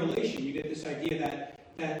 Even in Revelation, you get this idea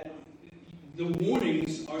that the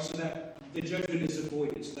warnings are so that the judgment is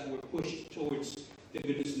avoided, so that we're pushed towards the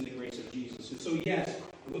goodness and the grace of Jesus. And so, yes,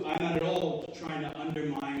 I'm not at all trying to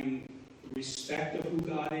undermine respect of who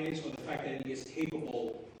God is or the fact that he is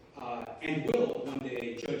capable and will one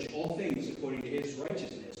day judge all things according to his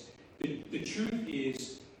righteousness. The truth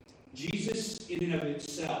is, Jesus in and of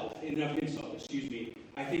himself,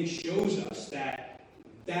 I think shows us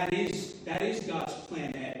that is God's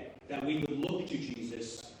plan A, that we would look to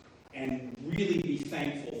Jesus and really be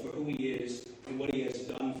thankful for who he is and what he has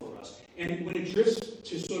done for us. And when it drifts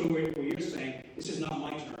to sort of where you're saying, this is not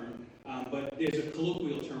my term, but there's a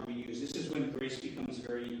colloquial term we use. This is when grace becomes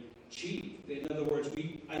very cheap. In other words,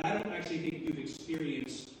 and I don't actually think you've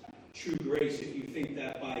experienced true grace if you think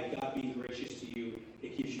that by God being gracious to you,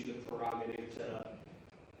 it gives you the prerogative to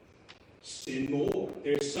sin more.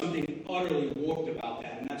 There's something utterly warped about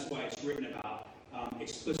that, and that's why it's written about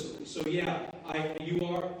explicitly. So yeah, you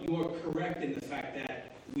are correct in the fact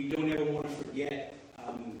that we don't ever want to forget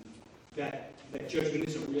that judgment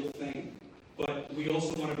is a real thing, but we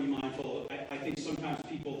also want to be mindful. I think sometimes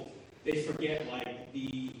people, they forget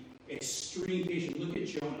the extreme patience. Look at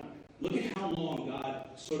Jonah. Look at how long God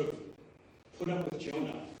sort of put up with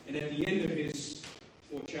Jonah, and at the end of his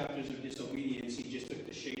 4 chapters of disobedience, he just took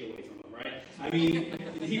the shade away from him, right? I mean,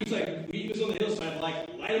 he was on the hillside,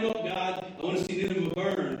 light him up, God, I want to see Nineveh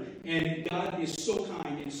burn. And God is so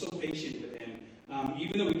kind and so patient with him,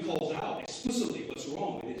 even though he calls out explicitly what's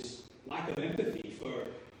wrong with his lack of empathy for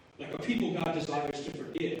a people God desires to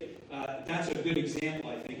forgive. That's a good example,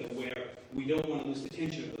 I think, of where we don't want to lose the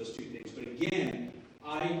tension of those two things. But again,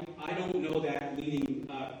 I don't know that leading,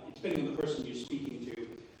 depending on the person you're speaking to,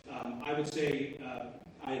 I would say,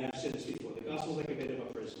 and I've said this before, the gospel is like a bit of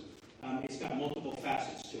a prison. It's got multiple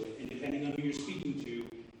facets to it, and depending on who you're speaking to,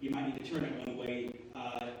 you might need to turn it one way.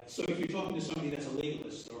 So if you're talking to somebody that's a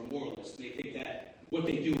legalist or a moralist, and they think that what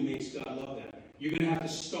they do makes God love them, you're going to have to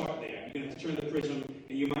start there. You're going to have to turn the prism,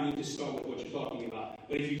 and you might need to start with what you're talking about.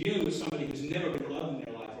 But if you're dealing with somebody who's never been loved in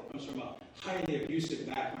their life or comes from a highly abusive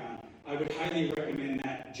background, I would highly recommend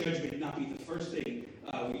that judgment not be the first thing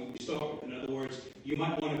we start with. In other words, you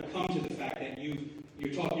might want to come to the fact that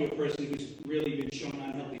you're talking to a person who's really been shown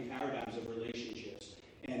unhealthy paradigms of relationships.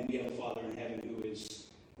 And we have a Father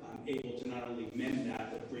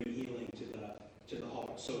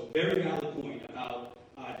heart. So very valid point about,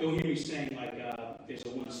 don't hear me saying like there's a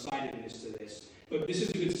one-sidedness to this. But this is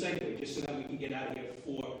a good segue, just so that we can get out of here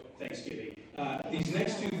for Thanksgiving. These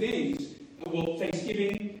next two things,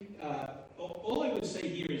 Thanksgiving, all I would say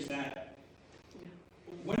here is that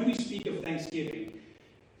when we speak of Thanksgiving,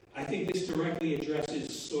 I think this directly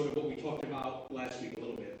addresses sort of what we talked about last week a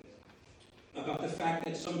little bit, about the fact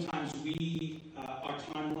that sometimes our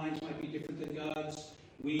timelines might be different than God's.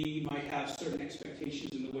 We might have certain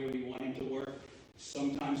expectations in the way we want Him to work.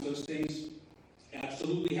 Sometimes those things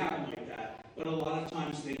absolutely happen like that, but a lot of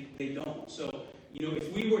times they don't. So,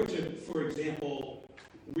 if we were to, for example,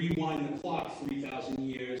 rewind the clock 3,000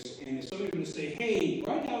 years, and if somebody were to say, hey,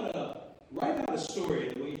 write out a story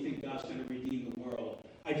of the way you think God's going to redeem the world,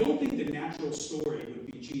 I don't think the natural story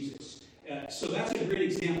would be Jesus. So that's a great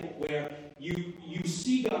example where you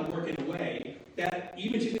see God work in a way that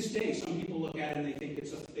even to this day, some people look at it and they think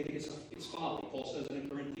it's folly. Paul says it in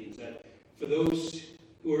Corinthians that for those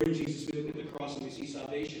who are in Jesus, we look at the cross and we see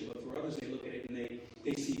salvation, but for others they look at it and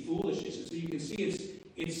they see foolishness. And so you can see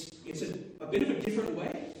it's a bit of a different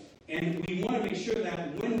way. And we want to make sure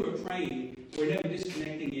that when we're praying, we're never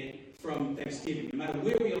disconnecting it from Thanksgiving, no matter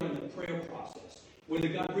where we are in the prayer process. Whether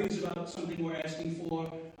God brings about something we're asking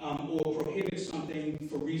for, or prohibits something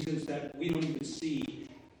for reasons that we don't even see,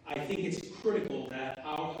 I think it's critical that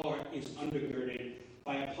our heart is undergirded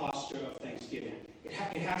by a posture of thanksgiving. It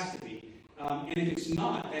has to be. And if it's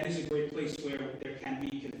not, that is a great place where there can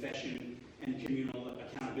be confession and communal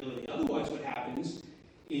accountability. Otherwise, what happens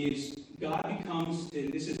is God becomes,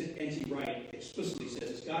 and this is N.T. Wright explicitly says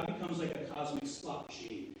this, God becomes like a cosmic slot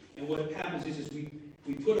machine. And what happens is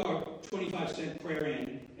we put our 25-cent prayer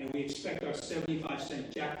in, and we expect our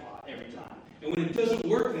 75-cent jackpot every time. And when it doesn't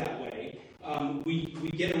work that way,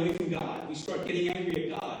 we get away from God. We start getting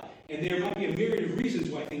angry at God. And there might be a myriad of reasons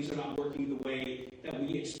why things are not working the way that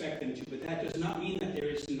we expect them to. But that does not mean that there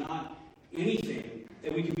is not anything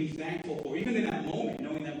that we can be thankful for, even in that moment,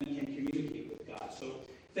 knowing that we can communicate with God. So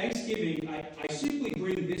Thanksgiving, I simply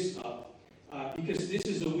bring this up because this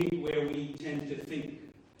is a week where we tend to think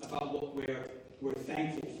about what we're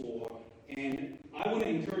thankful for. And I want to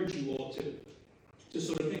encourage you all to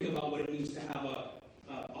sort of think about what it means to have a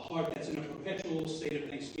heart that's in a perpetual state of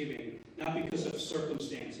thanksgiving, not because of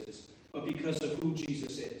circumstances, but because of who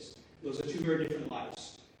Jesus is. Those are two very different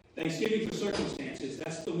lives. Thanksgiving for circumstances,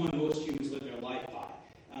 that's the one most humans live their life by.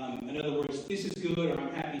 In other words, this is good, or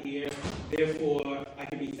I'm happy here, therefore I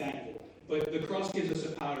can be thankful. But the cross gives us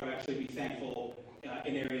the power to actually be thankful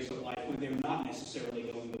in areas of life when they're not necessarily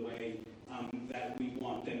going the way that we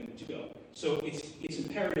want them to go. So it's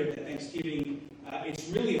imperative that Thanksgiving, it's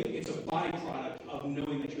a byproduct of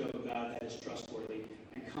knowing that you have a God that is trustworthy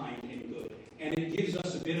and kind and good. And it gives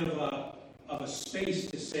us a bit of a space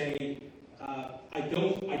to say, I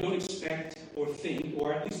don't expect or think,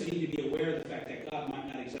 or at least I need to be aware of the fact that God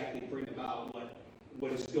might not exactly bring about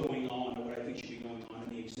what is going on or what I think should be going on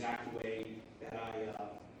in the exact way that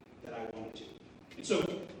I want it to. And so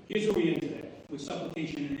here's where we end today with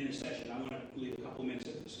supplication and intercession. I want to leave a couple minutes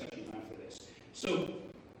of discussion time for this. So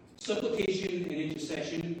supplication and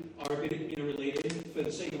intercession are a bit interrelated. For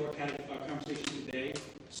the sake of our conversation today,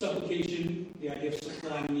 supplication, the idea of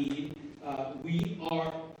supplying need, we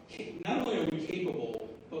are not only are we capable,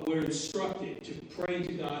 but we're instructed to pray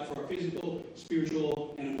to God for our physical,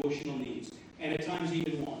 spiritual, and emotional needs, and at times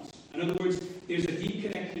even wants. In other words, there's a deep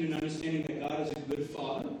connection and understanding that God is a good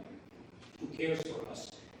Father who cares for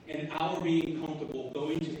us, and our being comfortable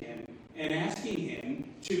going to Him and asking Him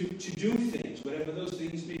to do things, whatever those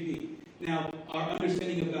things may be. Now, our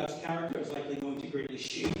understanding of God's character is likely going to greatly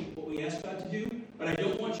shape what we ask God to do, but I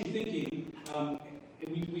don't want you thinking,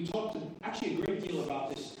 we talked actually a great deal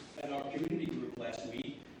about this at our community group last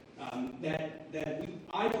week,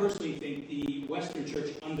 I personally think the Western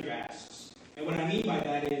church under-asks. And what I mean by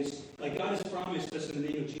that is, like God has promised us in the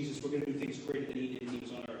name of Jesus, we're going to do things greater than He did when He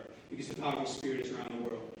was on earth, because the power of His Spirit is around the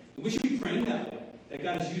world. And we should be praying that way, that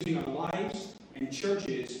God is using our lives and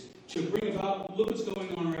churches to bring about, look what's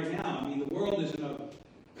going on right now. I mean, the world is in a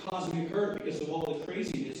cosmic hurt because of all the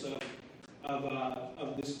craziness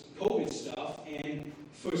of this COVID stuff. And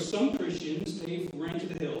for some Christians, they've ran to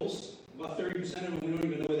the hills. About 30% of them, we don't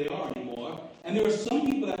even know where they are anymore. And there are some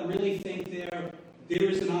people that really think there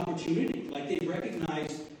is an opportunity. Like they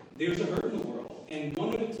recognize there's a hurt in the world. And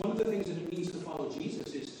one of the things that it means to follow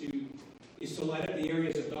Jesus is to light up the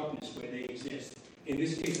areas of darkness where they exist. In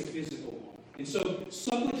this case, a physical one. And so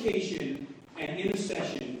supplication and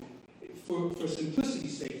intercession, for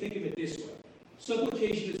simplicity's sake, think of it this way.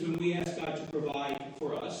 Supplication is when we ask God to provide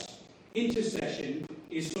for us. Intercession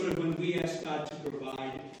is sort of when we ask God to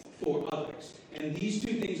provide for others. And these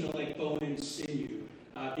two things are like bone and sinew,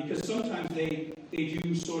 because sometimes they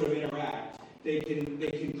do sort of interact. They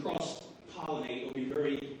can cross-pollinate or be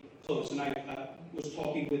very close. And I was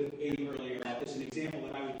talking with Abe earlier about this. An example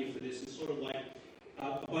that I would give for this is sort of like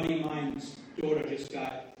a buddy of mine's daughter just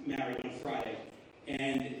got married on Friday,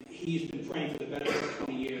 and he's been praying for the better part of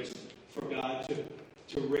 20 years for God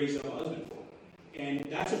to raise up a husband for him. And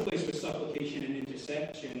that's a place where supplication and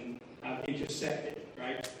intercession have intersected,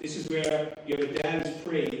 right? This is where the dad has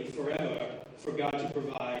prayed forever for God to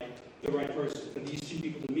provide the right person, for these two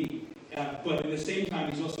people to meet. But at the same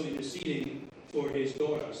time, he's also interceding for his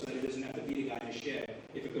daughter so that he doesn't have to beat a guy in a shed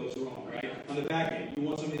if it goes wrong, right? On the back end, you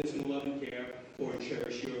want somebody that's going to love and care for and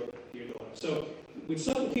cherish your daughter. So with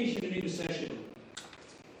supplication and intercession,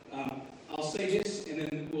 I'll say this, and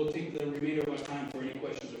then we'll take the remainder of our time for any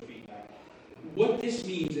questions or feedback. What this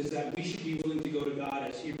means is that we should be willing to go to God,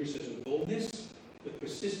 as Hebrews says, with boldness, with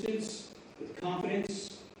persistence, with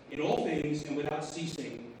confidence, in all things and without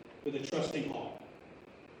ceasing, with a trusting heart.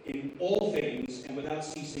 In all things and without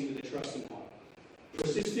ceasing, with a trusting heart.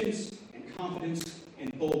 Persistence and confidence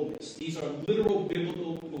and boldness. These are literal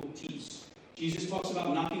biblical motifs. Jesus talks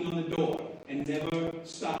about knocking on the door and never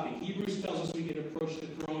stopping. Hebrews tells us we can approach the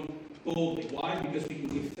throne boldly. Why? Because we can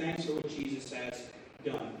give thanks for what Jesus has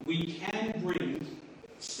done. We can bring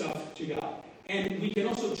stuff to God. And we can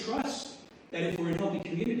also trust that if we're in healthy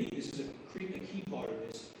community, this is a key part of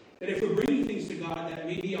this, that if we're bringing things to God that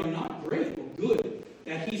maybe are not great or good,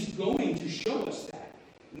 that He's going to show us that.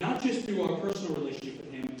 Not just through our personal relationship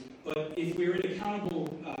with Him, but if we're in accountable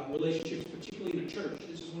relationships, particularly in the church.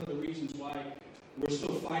 This is one of the reasons why we're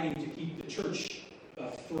still fighting to keep the church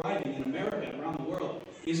thriving in America and around the world,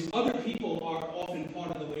 is other people are often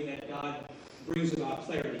part of the way that God brings about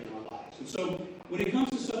clarity in our lives. And so when it comes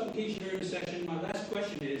to supplication or intercession, my last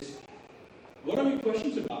question is, what are your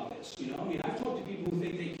questions about this? I've talked to people who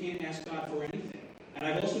think they can't ask God for anything. And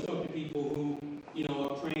I've also talked to people who, are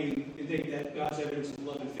praying and think that God's evidence of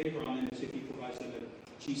love and favor on them is if He provides them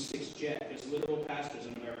a G6 jet. There's literal pastors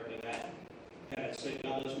in America that said,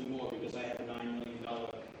 God loves me more because I have a $9 million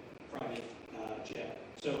private jet.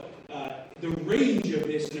 So the range of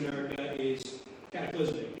this in America is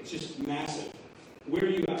cataclysmic. It's just massive. Where are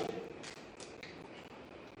you at?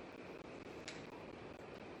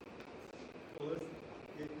 Well,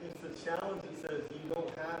 it's a challenge that says you don't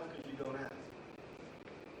have because you don't ask.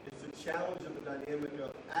 It's a challenge of the dynamic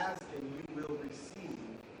of ask and you will receive.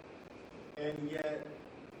 And yet,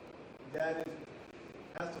 that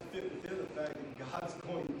has to fit within the fact that God's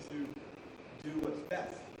going to do what's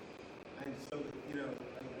best. And so,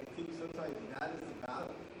 I think sometimes that is the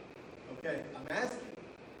battle. Okay, I'm asking.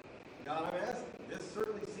 God, I'm asking. This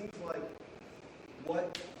certainly seems like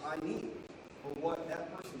what I need or what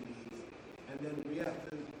that person needs. And then we have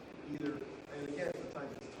to either, and again,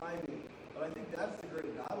 sometimes it's timing, but I think that's the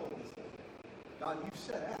great battle of this whole thing. God, you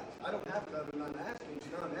said ask. I don't have to, I'm not asking.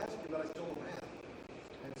 So now I'm asking, but I still don't ask.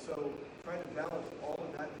 And so trying to balance all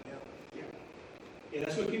of that together. Yeah,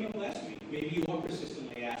 that's what came up last week. Maybe you are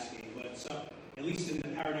persistently asking, but at least in the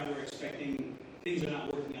paradigm we're expecting, things are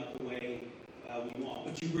not working out the way we want.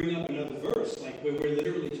 But you bring up another verse, like where we're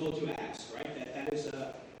literally told to ask, right? That is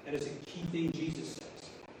a key thing Jesus says.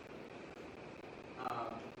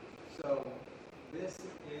 So this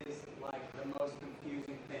is like the most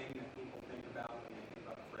confusing thing that people think about when they think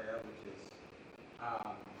about prayer, which is,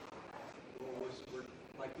 we're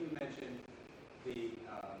like you mentioned, to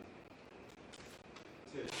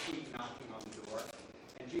keep knocking on the door.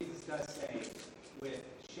 And Jesus does say, with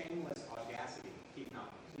shameless audacity, keep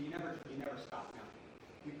knocking. So you never stop knocking.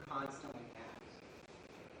 You constantly ask.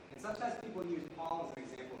 And sometimes people use Paul as an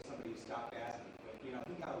example of somebody who stopped asking. But, he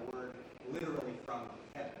got a word literally from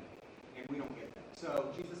heaven, and we don't get that.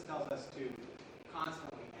 So Jesus tells us to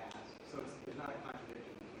constantly ask. So there's not a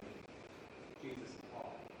contradiction between Jesus and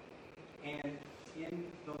Paul. And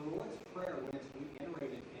in the Lord's Prayer, when it's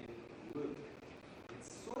reiterated in Luke,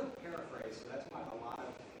 it's sort of paraphrased, so that's why a lot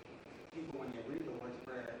of people, when they read the Lord's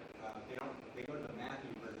Prayer, they go to the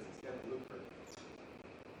Matthew version instead of the Luke version.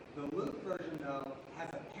 The Luke version, though,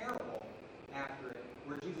 has a parable after it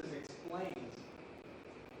where Jesus explains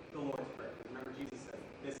the Lord's Prayer. Remember, Jesus said,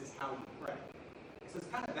 this is how you pray. So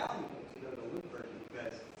it's kind of valuable to go to the Luke version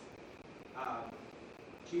because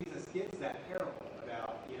Jesus gives that parable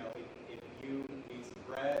about, if you need some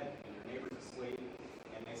bread and your neighbor's asleep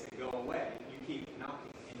and they say, go away, you keep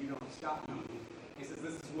knocking and you don't stop knocking. He says,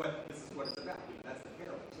 this is what it's about. That's the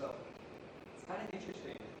parable. So it's kind of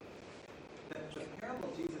interesting that the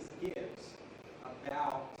parable Jesus gives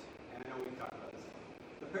about, and I know we've talked about this,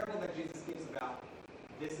 the parable that Jesus gives about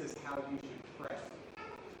this is how you should pray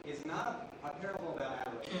is not a parable about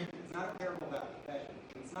adoration. It's not a parable about confession.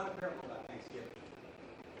 It's not a parable about thanksgiving.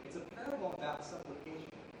 It's a parable about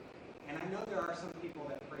supplication. And I know there are some people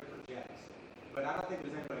that pray for jets, but I don't think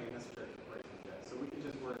there's anybody in this church that prays for jets. So we can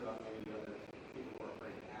just worry about maybe the other people who are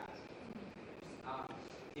afraid to ask.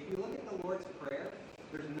 If you look at the Lord's Prayer,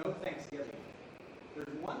 there's no thanksgiving.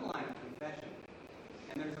 There's one line of confession,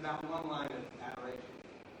 and there's about one line of adoration.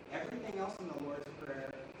 Everything else in the Lord's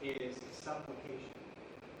Prayer is supplication.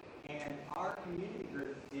 And our community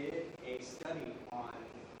group did a study on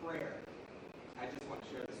prayer. I just want to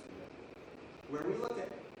share this with you. Where we looked at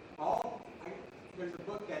there's a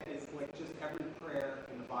book that is like just every prayer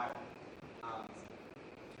in the Bible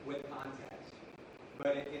with context.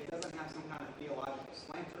 But it doesn't have some kind of theological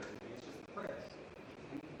slant or anything. It's just prayers.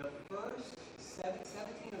 And the first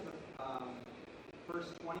 17 of the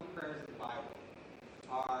first 20 prayers of the Bible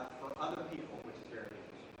are for other people, which is very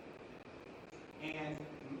interesting. And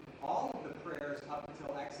all of the prayers up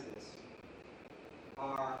until Exodus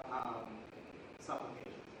are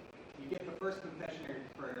supplications. You get the first confessionary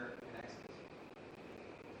prayer in Exodus.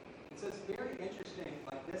 And so it's very interesting,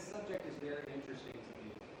 like this subject is very interesting to me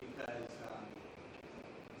because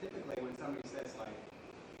typically when somebody says like,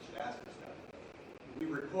 you should ask for stuff, we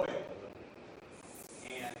recoil a little.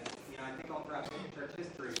 And, I think all throughout church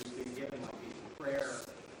history, we've been given like these prayer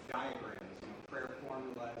diagrams, prayer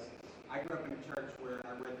formulas. I grew up in a church where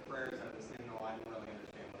I read prayers and I was saying, no, I didn't really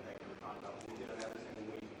understand what they were talking about. We did it every single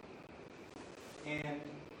week. And,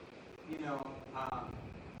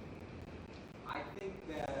 I think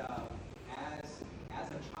that as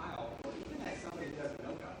a child, or even as somebody who doesn't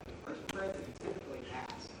know God, the first prayer that you typically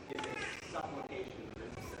ask is a supplication or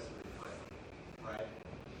intercessory prayer, right?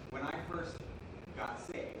 When I first got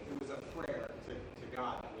saved, it was a prayer to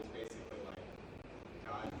God that was basically like,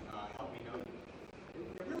 God, help me know you.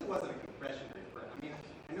 It really wasn't a confessionary prayer. I mean,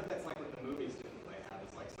 I know that's like what the movies typically have.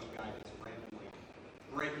 It's like some guy just randomly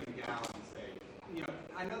breaking down and saying,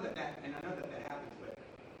 I know that happens, but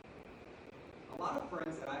a lot of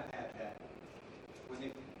friends that I've had that when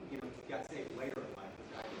they, got saved later in life,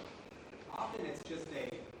 which I did, often it's just I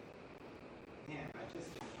just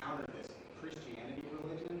encountered this Christianity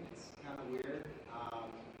religion. It's kind of weird,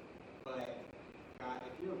 but God,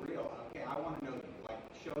 if you're real, okay, I want to know you. Like,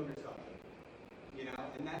 show yourself to me,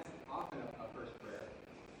 and that's often a first prayer.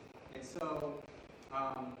 And so,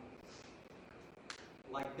 I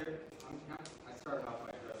started off by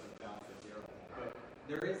addressing the balance of zero, but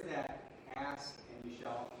there is that ask and you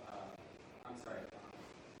shall,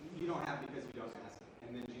 you don't have because you don't ask.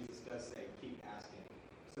 And then Jesus does say, keep asking.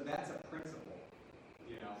 So that's a principle,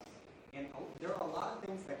 And there are a lot of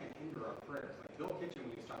things that can hinder our prayers. Like Bill Kitchen,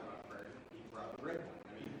 when he was talking about prayer, he brought up a great one.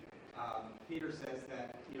 I mean, Peter says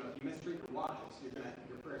that, if you mistreat your watches,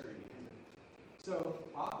 your prayers are going to be hindered. So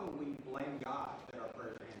often we blame God that our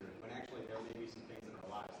prayers are hindered, when actually there may be some things in our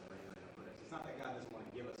lives that are hindering our prayers. It's not that God doesn't want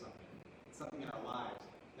to give us something. It's something in our lives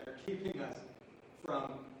that are keeping us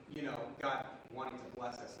from, God wanting to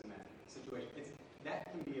bless us in that situation. That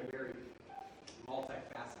can be a very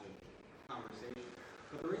multifaceted conversation.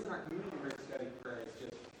 But the reason our community group study prayer is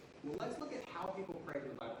just, let's look at how people pray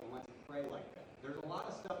in the Bible and let's pray like that. There's a lot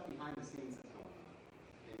of stuff behind the scenes that's going on.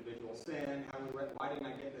 Individual sin, why didn't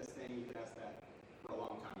I get this thing? You could ask that for a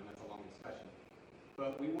long time, and that's a long discussion.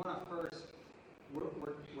 But we want to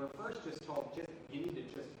we're first just told, you need to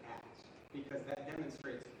just ask, because that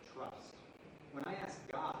demonstrates trust. When I ask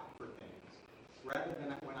God for things, rather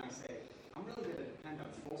than when I say, I'm really going to depend on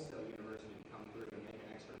Full Sail University to come through and make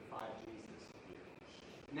an extra 5 G's this year.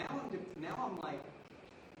 Now I'm like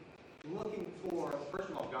looking for, first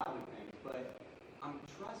of all, godly things, but I'm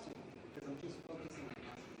trusting him because I'm just focusing on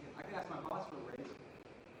asking him. I could ask my boss for a raise,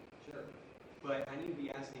 sure, but I need to be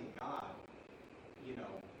asking God,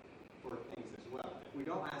 for things as well. If we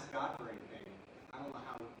don't ask God for anything, I don't know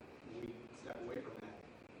how we step away from that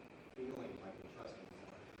feeling like we're trusting him.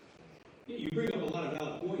 Yeah, you bring up a lot of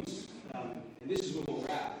valid points, and this is where we'll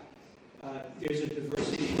wrap. There's a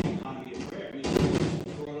diversity in the economy of prayer. I mean,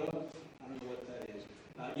 you brought up, I don't know what that is.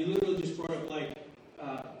 You literally just brought up, like,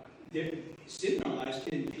 sin in our lives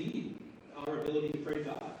can impede our ability to pray to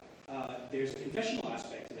God. There's a confessional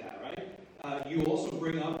aspect to that, right? You also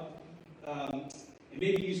bring up, and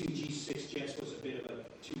maybe using G6 jets was a bit of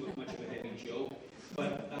too much of a heavy joke,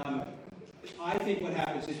 but I think what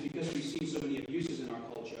happens is because we've seen so many abuses in our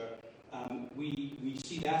culture, we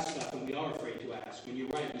see that stuff and we are afraid to ask. And you're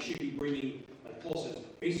right, we should be bringing, like Paul says,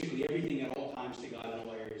 basically everything at all times to God in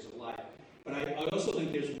all areas of life. But I also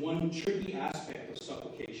think there's one tricky aspect of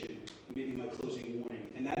supplication, maybe my closing warning,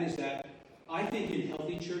 and that is that I think in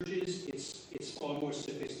healthy churches, it's far more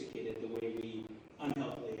sophisticated the way we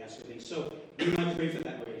unhealthily, as ask for things. So we might pray for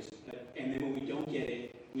that raise, and then when we don't get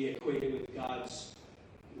it, we equate it with God's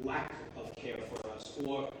lack of care for us,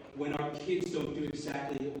 or when our kids don't do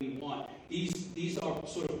exactly what we want. These are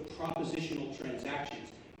sort of propositional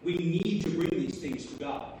transactions. We need to bring these things to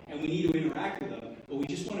God, and we need to interact with them, but we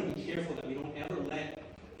just want to be careful that we don't ever let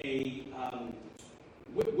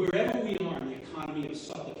wherever we are in the economy of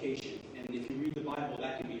supplication, and if you read the Bible,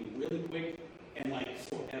 that can be really quick and like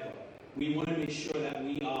forever. We want to make sure that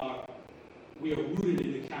we are rooted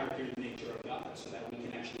in the character and nature of God, so that we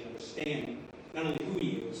can actually understand not only who He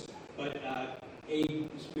is, but Abe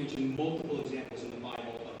mentioned multiple examples in the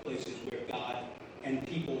Bible of places where God and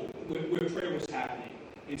people, where prayer was happening.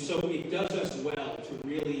 And so it does us well to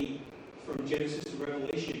really, from Genesis to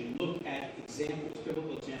Revelation, look at examples,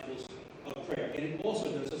 biblical examples of prayer. And it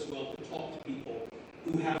also does us well to talk to people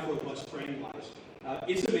who have robust praying lives.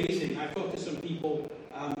 It's amazing. I've talked to some people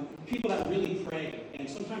that really pray, and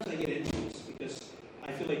sometimes I get envious because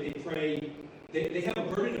I feel like they pray, they have a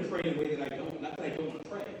burden to pray in a way that I don't. Not that I don't want to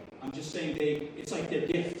pray. I'm just saying it's like their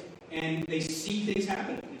gift, and they see things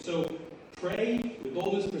happen. And so pray with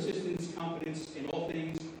boldness, persistence, confidence in all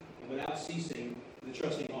things, and without ceasing, the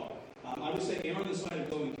trusting heart. I would say err on the side of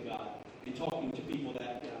going to God and talking to people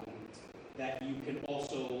that you can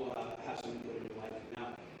also have some good in your life. Now,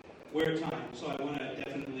 we're at time, so I want to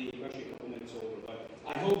definitely rush a couple minutes over. But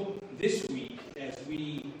I hope this week, as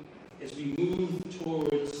we move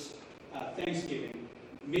towards Thanksgiving,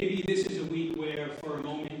 maybe this is a week where, for a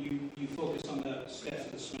moment, you focus on the steps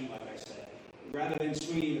of the swing, like I said. Rather than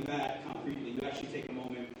swinging the bat concretely, you actually take a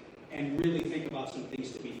moment and really think about some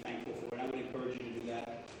things to be thankful for. And I would encourage you to do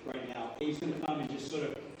that right now. Abe's going to come and just sort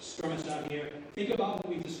of strum us out here. Think about what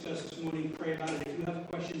we've discussed this morning. Pray about it. If you have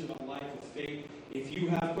questions about life or faith, if you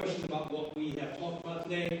have questions about what we have talked about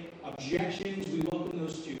today, objections, we welcome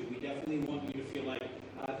those too. We definitely want you to feel like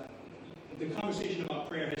the conversation about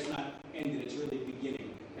prayer has not ended. It's really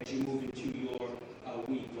beginning as you move into your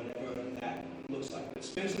week, whatever that looks like. But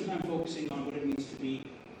spend some time focusing on what it means to be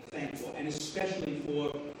thankful, and especially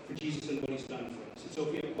for Jesus and what He's done for us. And so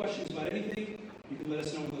if you have questions about anything, you can let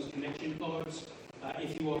us know on those connection cards.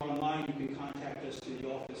 If you are online, you can contact us through the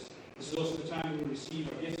office. This is also the time we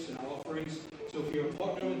receive our gifts and our offerings. So if you're a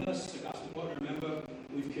partner with us, a gospel partner member,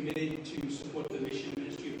 we've committed to support the mission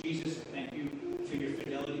ministry of Jesus. Thank you for your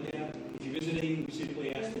fidelity there. If you're visiting, we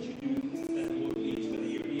simply ask that you do that the Lord leads, whether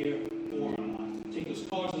you're here or online. Take those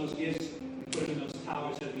cards and those gifts and put them in those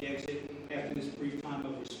towers as we exit after this brief time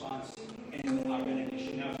of response and our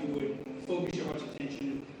benediction. Now, if you would focus your heart's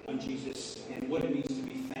attention on Jesus and what it means to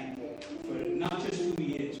be thankful for not just who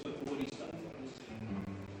He is, but for what He's done for us.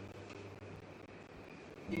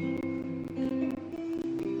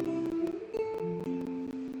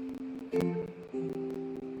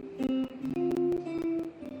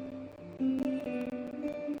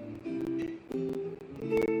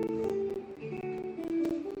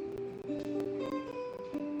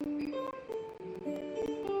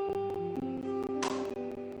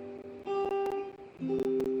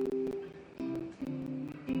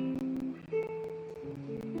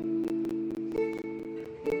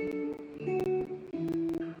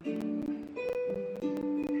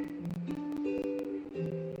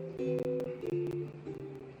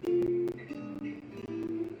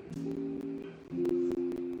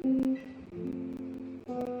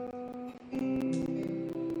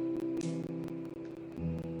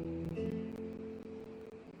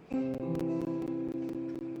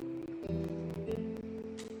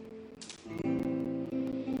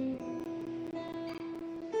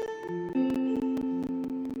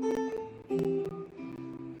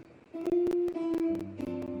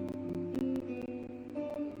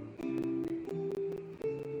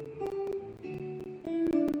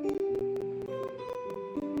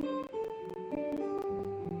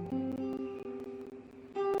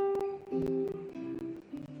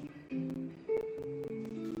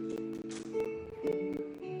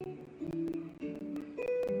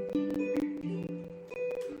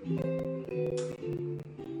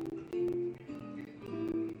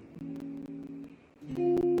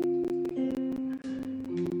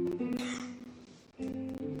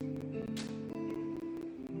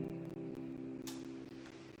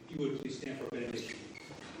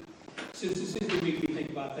 Since this is the week we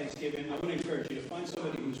think about Thanksgiving, I want to encourage you to find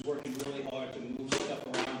somebody who's working really hard to move stuff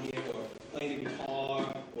around here, or playing the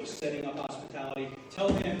guitar, or setting up hospitality. Tell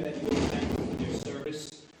them that you are thankful for their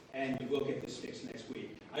service, and we'll get this fixed next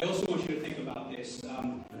week. I also want you to think about this.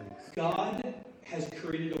 God has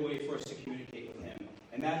created a way for us to communicate with Him,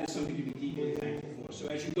 and that is something to be deeply thankful for. So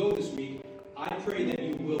as you go this week, I pray that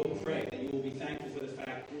you will pray, that you will be thankful for the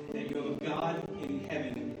fact that you have a God in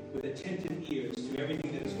heaven attentive ears to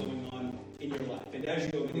everything that is going on in your life. And as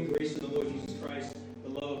you go, may the grace of the Lord Jesus Christ, the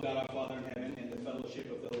love of God our Father in heaven, and the fellowship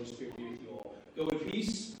of the Holy Spirit be with you all. Go in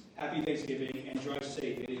peace. Happy Thanksgiving, and drive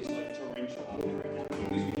safe. It is like torrential out there right now.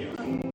 Please be careful.